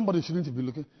somebody shouldn't be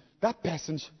looking. That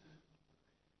person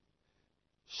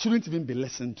shouldn't even be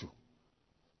listened to.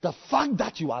 The fact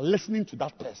that you are listening to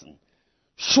that person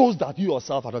shows that you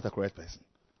yourself are not a correct person.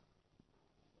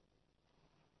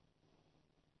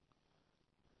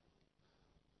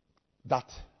 That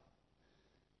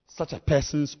such a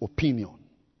person's opinion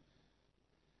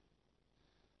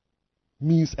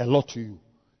means a lot to you.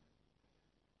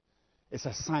 it's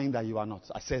a sign that you are not.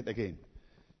 I say it again.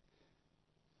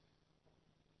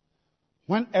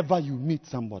 Whenever you meet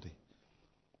somebody,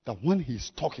 that when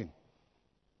he's talking,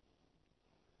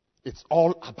 it's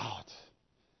all about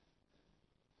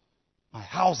my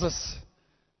houses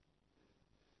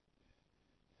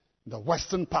in the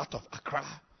western part of Accra,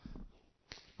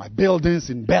 my buildings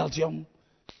in Belgium,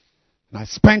 and I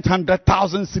spent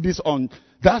 100,000 cedis on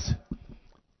that,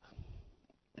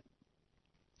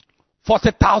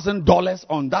 $40,000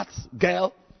 on that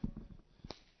girl,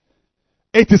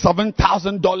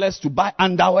 $87,000 to buy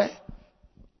underwear,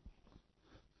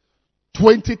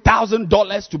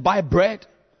 $20,000 to buy bread.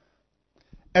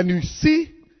 And you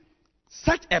see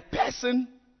such a person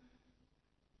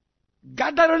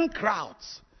gathering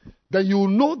crowds, then you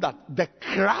know that the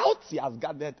crowds he has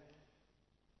gathered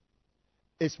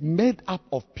is made up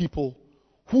of people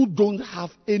who don't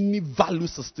have any value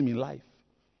system in life.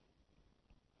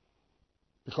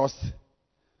 Because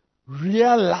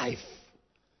real life,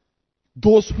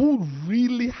 those who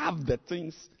really have the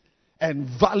things and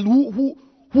value,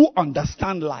 who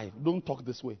understand life, don't talk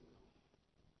this way.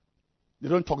 They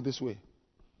don't talk this way.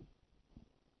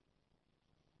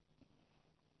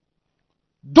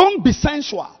 Don't be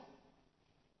sensual.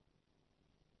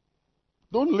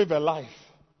 Don't live a life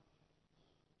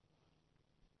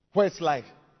where it's like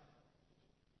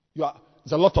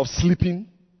there's a lot of sleeping,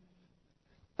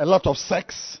 a lot of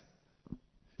sex.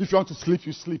 If you want to sleep,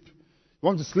 you sleep. You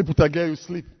want to sleep with a girl, you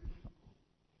sleep.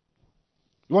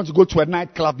 You want to go to a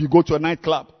nightclub, you go to a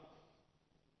nightclub.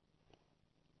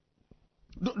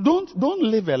 Don't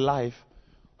live a life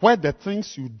where the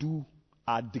things you do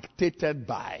are dictated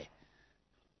by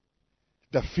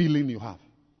the feeling you have.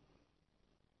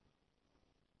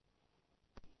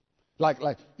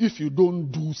 Like if you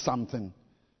don't do something,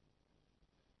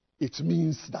 it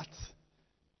means that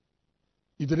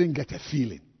you didn't get a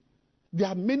feeling. There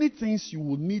are many things you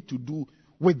will need to do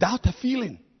without a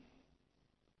feeling.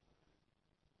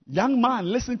 Young man,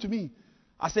 listen to me.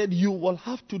 I said you will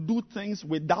have to do things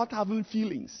without having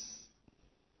feelings.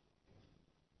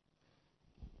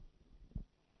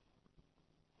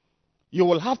 You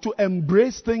will have to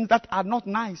embrace things that are not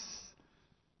nice.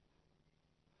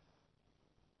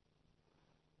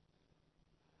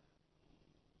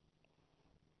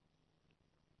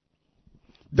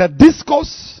 The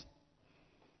discourse,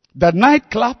 the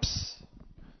nightclubs,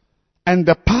 and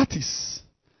the parties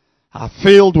are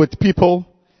filled with people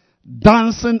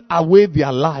dancing away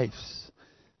their lives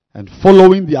and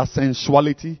following their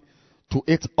sensuality to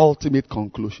its ultimate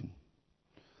conclusion.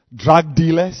 Drug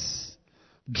dealers,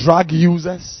 drug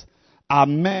users are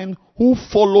men who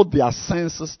follow their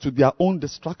senses to their own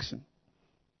destruction.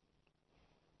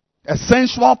 A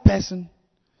sensual person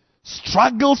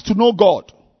struggles to know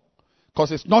God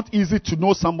because it's not easy to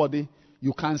know somebody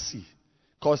you can't see,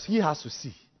 because he has to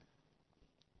see.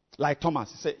 Like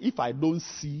Thomas, he said, if I don't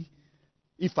see,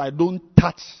 if I don't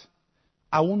touch,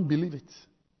 I won't believe it.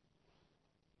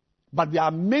 But there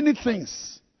are many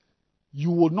things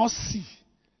you will not see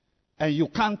and you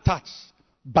can't touch,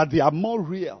 but they are more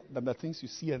real than the things you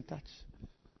see and touch.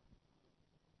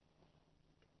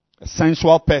 A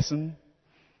sensual person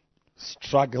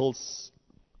struggles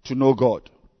to know God.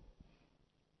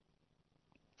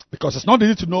 Because it's not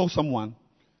easy to know someone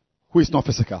who is not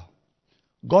physical.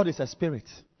 God is a spirit.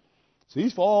 So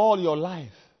if all your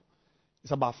life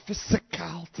is about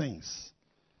physical things,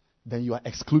 then you are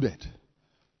excluded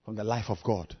from the life of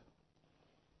God.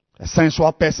 A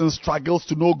sensual person struggles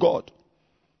to know God.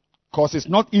 Because it's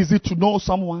not easy to know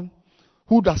someone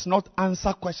who does not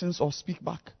answer questions or speak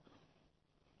back.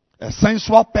 A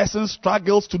sensual person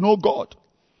struggles to know God.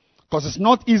 Because it's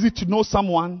not easy to know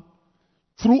someone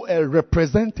through a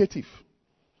representative.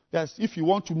 Yes, if you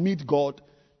want to meet God,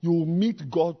 you will meet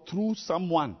God through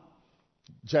someone.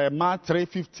 Jeremiah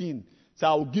 3:15 says,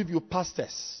 I will give you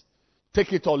pastors.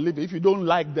 Take it or leave it. If you don't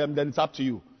like them, then it's up to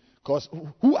you. Because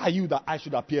who are you that I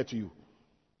should appear to you?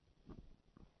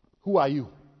 Who are you?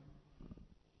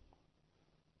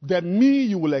 The me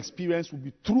you will experience will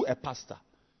be through a pastor.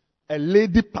 A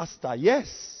lady pastor.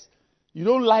 Yes. You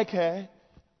don't like her,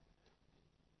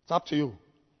 it's up to you.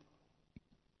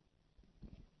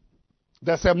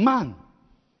 There's a man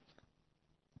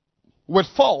with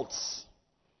faults.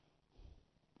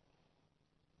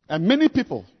 And many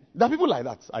people, there are people like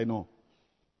that, I know,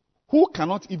 who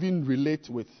cannot even relate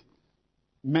with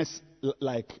not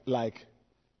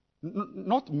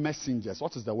messengers.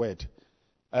 What is the word?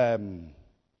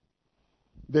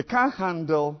 They can't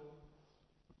handle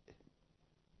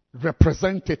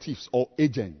representatives or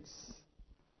agents.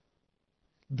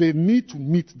 They need to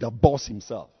meet the boss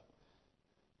himself.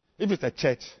 If it's a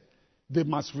church, they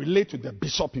must relate to the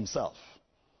bishop himself.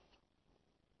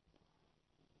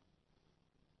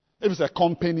 If it's a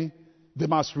company, they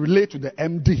must relate to the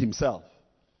MD himself.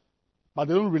 But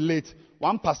they don't relate.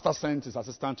 One pastor sent his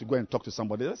assistant to go and talk to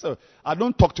somebody. They said, I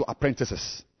don't talk to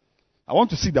apprentices. I want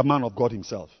to see the man of God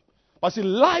himself. But see,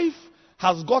 life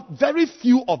has got very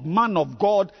few of man of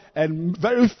God and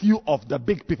very few of the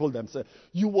big people themselves.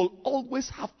 You will always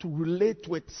have to relate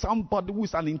with somebody who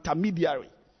is an intermediary.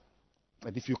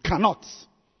 And if you cannot,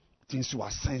 it means you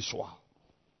are sensual.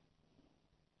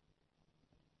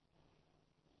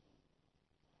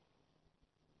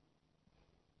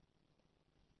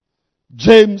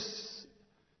 James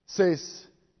says,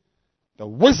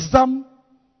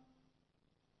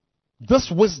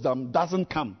 this wisdom doesn't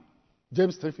come.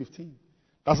 James 3:15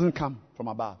 doesn't come from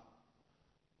above.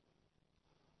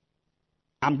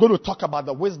 I'm going to talk about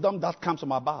the wisdom that comes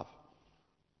from above.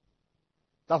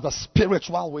 That's the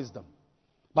spiritual wisdom.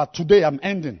 But today I'm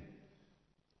ending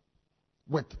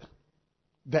with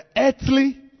the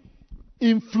earthly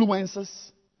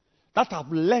influences that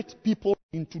have led people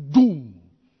into doom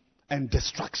and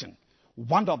destruction.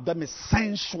 One of them is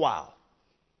sensual.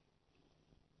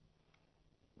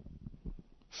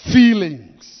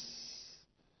 Feelings.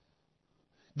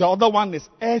 The other one is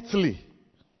earthly.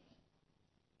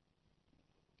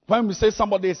 When we say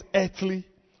somebody is earthly,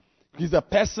 it's the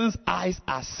person's eyes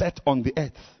are set on the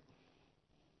earth.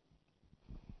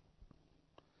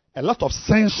 A lot of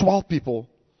sensual people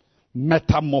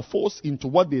metamorphose into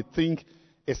what they think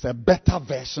is a better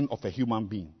version of a human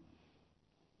being.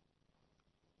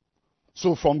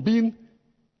 So from being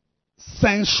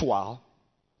sensual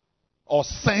or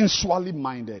sensually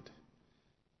minded,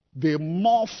 they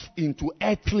morph into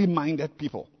earthly minded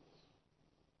people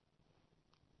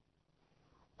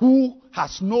who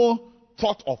has no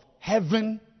thought of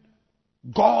heaven,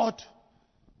 God.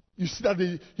 You see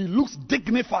that he looks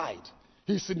dignified.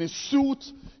 He's in his suit,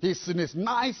 he's in his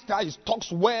nice style, he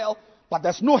talks well, but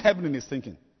there's no heaven in his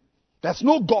thinking. There's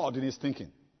no God in his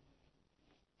thinking.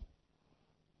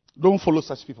 Don't follow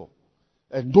such people.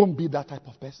 And don't be that type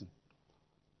of person.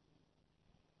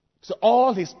 So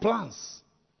all his plans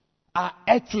are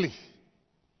earthly.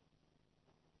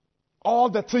 All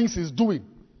the things he's doing.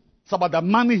 It's about the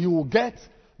money he will get,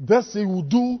 this he will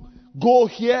do, go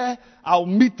here, I'll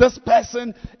meet this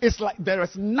person. It's like there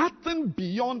is nothing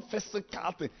beyond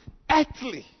physical thing.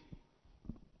 Earthly.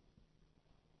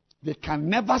 They can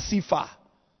never see far.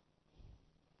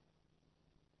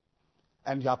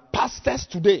 And you have pastors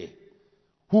today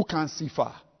who can see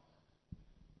far.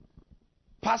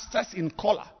 Pastors in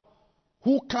color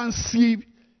who can see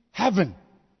heaven.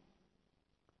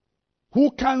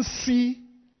 Who can see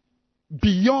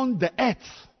beyond the earth.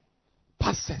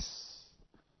 Pastors.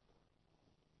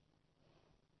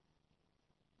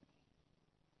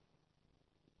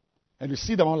 And you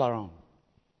see them all around.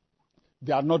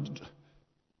 They are not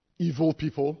evil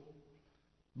people,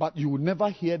 but you will never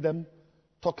hear them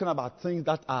talking about things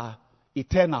that are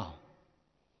eternal.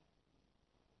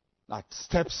 Like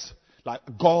steps, like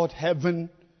God,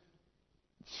 heaven,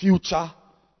 future.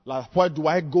 Like where do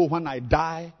I go when I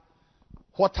die?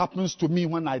 What happens to me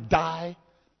when I die?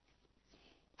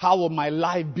 How will my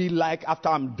life be like after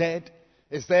I'm dead?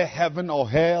 Is there heaven or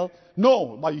hell?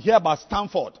 No, but you hear about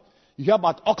Stanford. You hear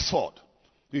about Oxford.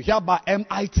 You hear about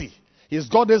MIT. He's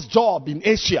got his job in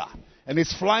Asia. And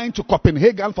he's flying to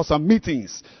Copenhagen for some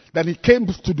meetings. Then he came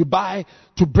to Dubai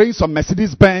to bring some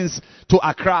Mercedes-Benz to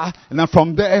Accra. And then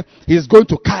from there, he's going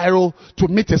to Cairo to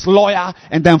meet his lawyer.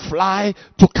 And then fly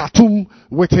to Khartoum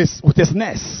with his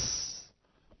nurse.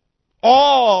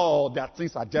 All their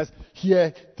things are just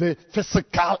here, the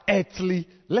physical, earthly.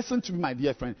 Listen to me, my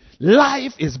dear friend.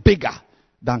 Life is bigger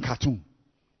than Khartoum.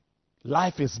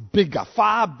 Life is bigger,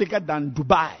 far bigger than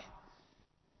Dubai.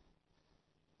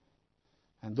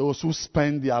 And those who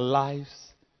spend their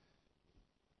lives,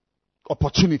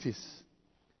 opportunities,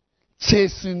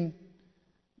 chasing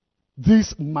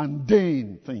these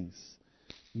mundane things,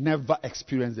 never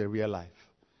experience the real life.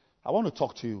 I want to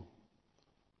talk to you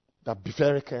that be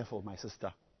very careful, my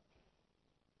sister.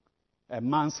 A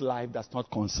man's life does not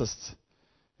consist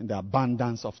in the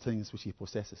abundance of things which he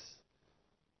possesses.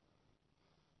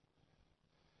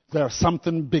 There is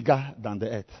something bigger than the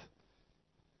earth.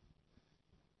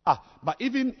 But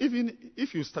even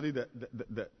if you study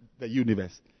the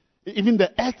universe, even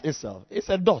the earth itself is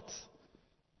a dot.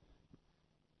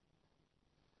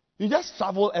 You just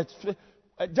travel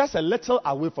just a little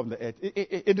away from the earth,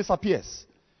 it disappears.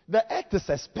 The earth is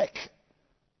a speck.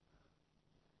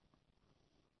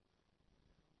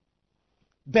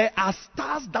 There are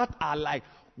stars that are like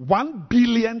 1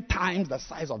 billion times the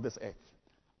size of this earth.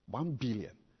 1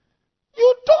 billion.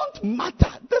 You don't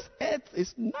matter. This earth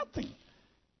is nothing.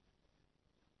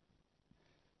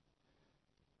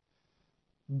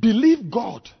 Believe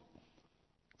God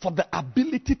for the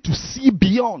ability to see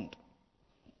beyond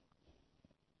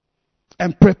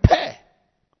and prepare.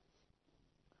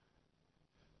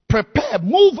 Prepare,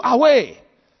 move away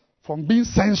from being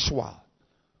sensual.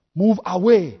 Move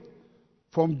away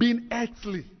from being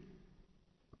earthly.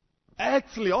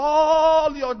 Earthly,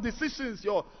 all your decisions,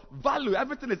 your value,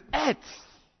 everything is earth.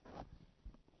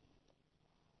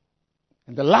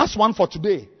 And the last one for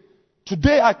today.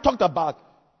 Today I talked about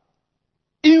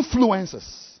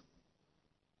influences.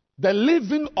 The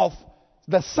living of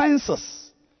the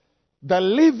senses. The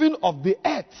living of the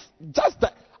earth. Just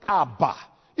the Abba.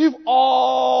 If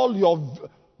all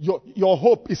your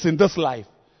hope is in this life,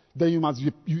 then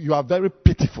you are very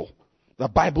pitiful. The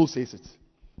Bible says it.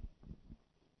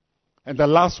 And the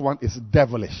last one is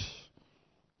devilish.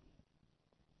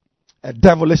 A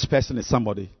devilish person is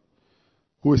somebody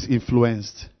who is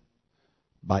influenced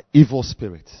by evil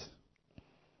spirits.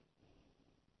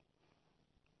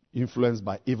 Influenced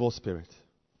by evil spirit.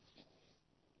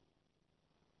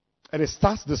 And it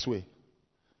starts this way.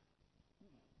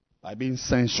 By being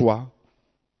sensual.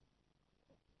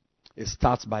 It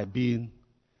starts by being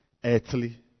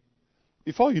earthly.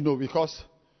 Before you know, because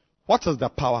what is the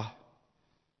power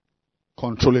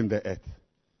controlling the earth?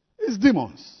 It's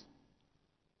demons.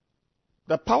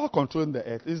 The power controlling the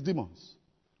earth is demons.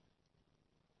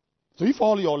 So if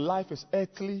all your life is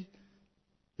earthly,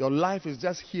 your life is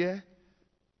just here,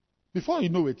 before you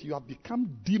know it, you have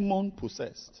become demon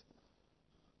possessed.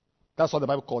 That's what the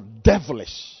Bible calls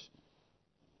devilish.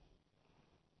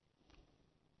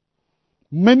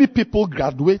 Many people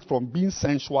graduate from being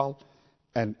sensual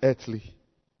and earthly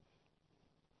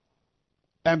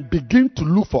and begin to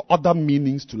look for other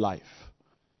meanings to life.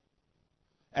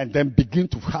 And then begin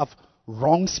to have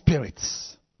wrong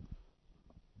spirits.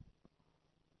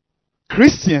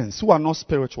 Christians who are not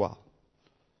spiritual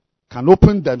can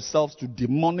open themselves to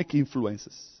demonic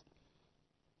influences.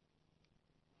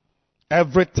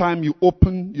 Every time you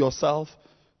open yourself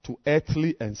to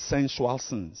earthly and sensual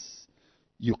sins,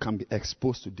 you can be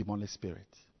exposed to demonic spirit.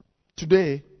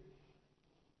 Today,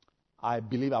 I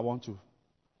believe I want to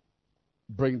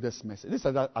bring this message. This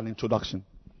is an introduction.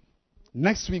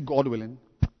 Next week, God willing,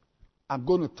 I'm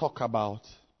going to talk about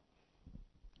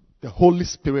the Holy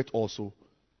Spirit also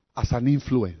as an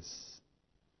influence.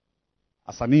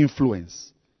 As an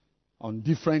influence on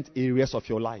different areas of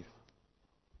your life.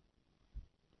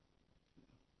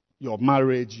 Your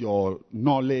marriage, your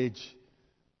knowledge,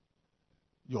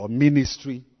 your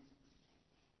ministry,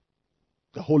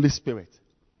 the Holy Spirit.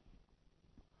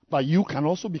 But you can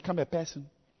also become a person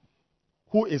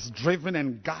who is driven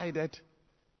and guided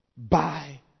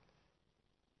by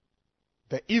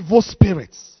the evil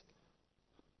spirits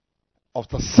of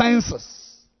the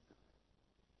senses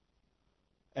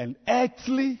and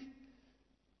earthly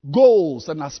goals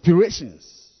and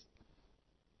aspirations.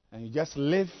 And you just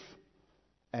live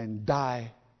and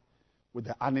die with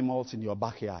the animals in your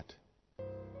backyard.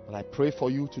 But I pray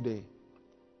for you today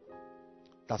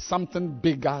that something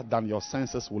bigger than your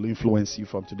senses will influence you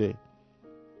from today.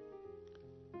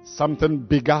 Something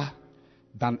bigger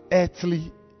than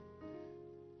earthly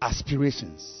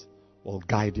aspirations will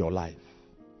guide your life.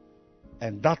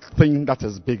 And that thing that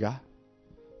is bigger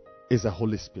is the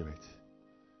Holy Spirit.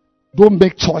 Don't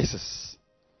make choices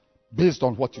based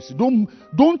on what you see.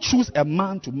 Don't choose a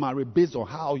man to marry based on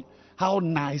how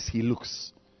nice he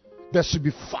looks. There should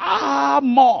be far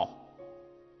more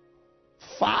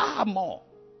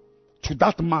to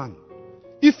that man.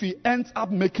 If he ends up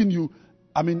making you,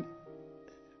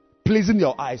 pleasing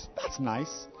your eyes, that's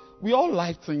nice. We all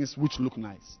like things which look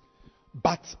nice.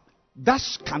 But that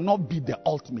cannot be the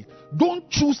ultimate. Don't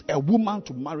choose a woman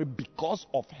to marry because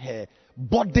of her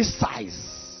body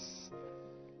size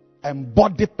and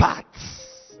body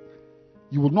parts.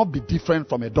 You will not be different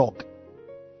from a dog.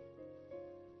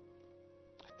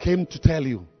 I came to tell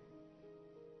you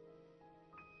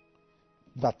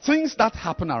that things that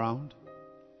happen around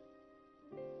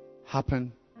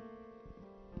happen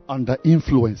under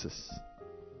influences.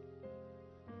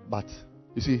 But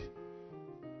you see,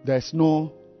 there's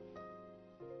no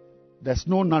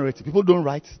narrative. People don't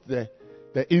write the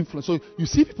influence. So you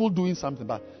see people doing something,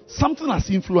 but something has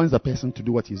influenced the person to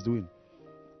do what he's doing.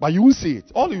 But you won't see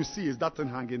it. All you see is that thing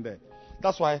hanging there.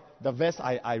 That's why the verse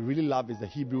I really love is the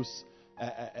Hebrews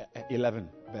 11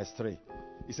 verse 3.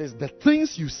 It says, the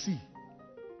things you see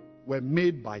were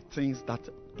made by things that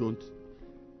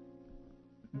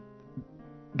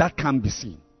can't be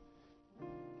seen.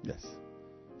 Yes.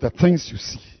 The things you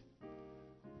see.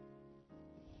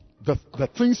 The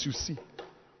things you see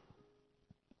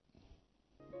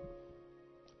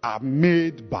are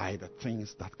made by the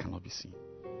things that cannot be seen.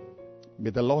 May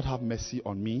the Lord have mercy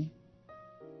on me.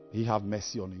 He have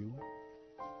mercy on you.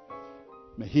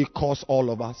 May He cause all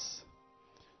of us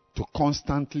to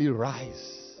constantly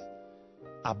rise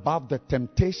above the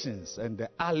temptations and the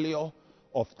allure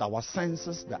of our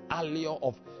senses, the allure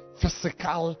of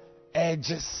physical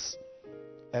edges,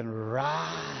 and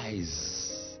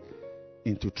rise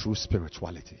into true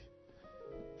spirituality.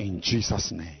 In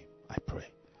Jesus' name, I pray.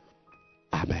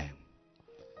 Amen.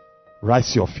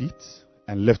 Rise your feet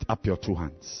and lift up your two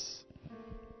hands.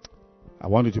 I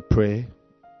want you to pray.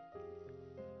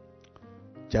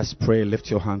 Just pray,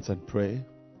 lift your hands and pray.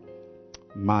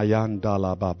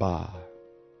 Mayandala Baba.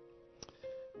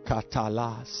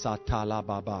 Katala Satala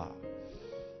Baba.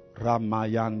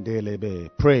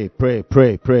 Ramayandelebe. Pray, pray,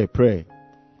 pray, pray, pray.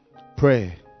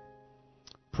 Pray.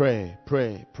 Pray,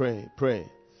 pray, pray, pray.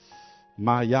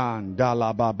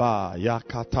 Mayandala Baba.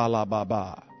 Yakatala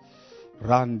Baba.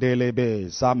 Randelebe.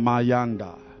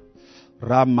 Zamayanda.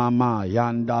 Ramama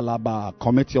Yandalaba.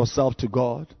 Commit yourself to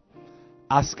God.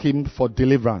 Ask Him for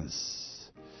deliverance.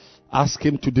 Ask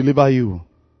Him to deliver you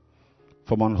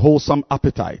from unwholesome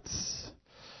appetites.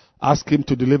 Ask Him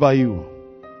to deliver you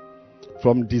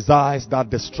from desires that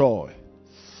destroy.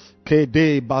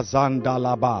 Kede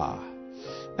Bazandalaba.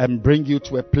 And bring you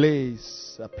to a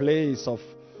place of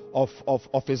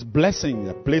His blessing,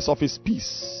 a place of His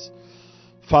peace.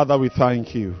 Father, we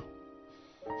thank you.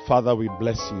 Father, we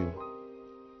bless you.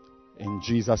 In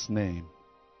Jesus' name.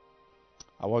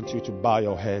 I want you to bow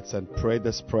your heads and pray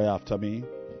this prayer after me.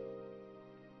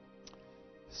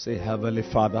 Say, Heavenly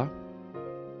Father,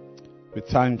 we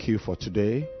thank you for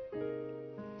today.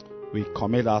 We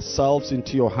commit ourselves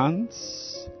into your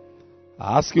hands.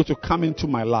 I ask you to come into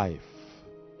my life.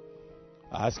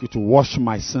 I ask you to wash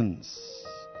my sins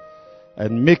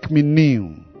and make me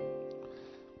new,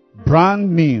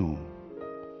 brand new.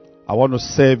 I want to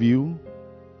serve you.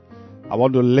 I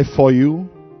want to live for you.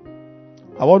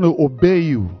 I want to obey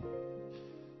you.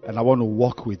 And I want to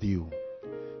walk with you.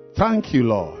 Thank you,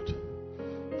 Lord,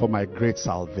 for my great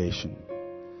salvation.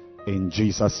 In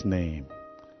Jesus' name,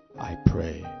 I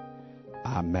pray.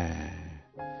 Amen.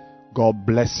 God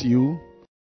bless you.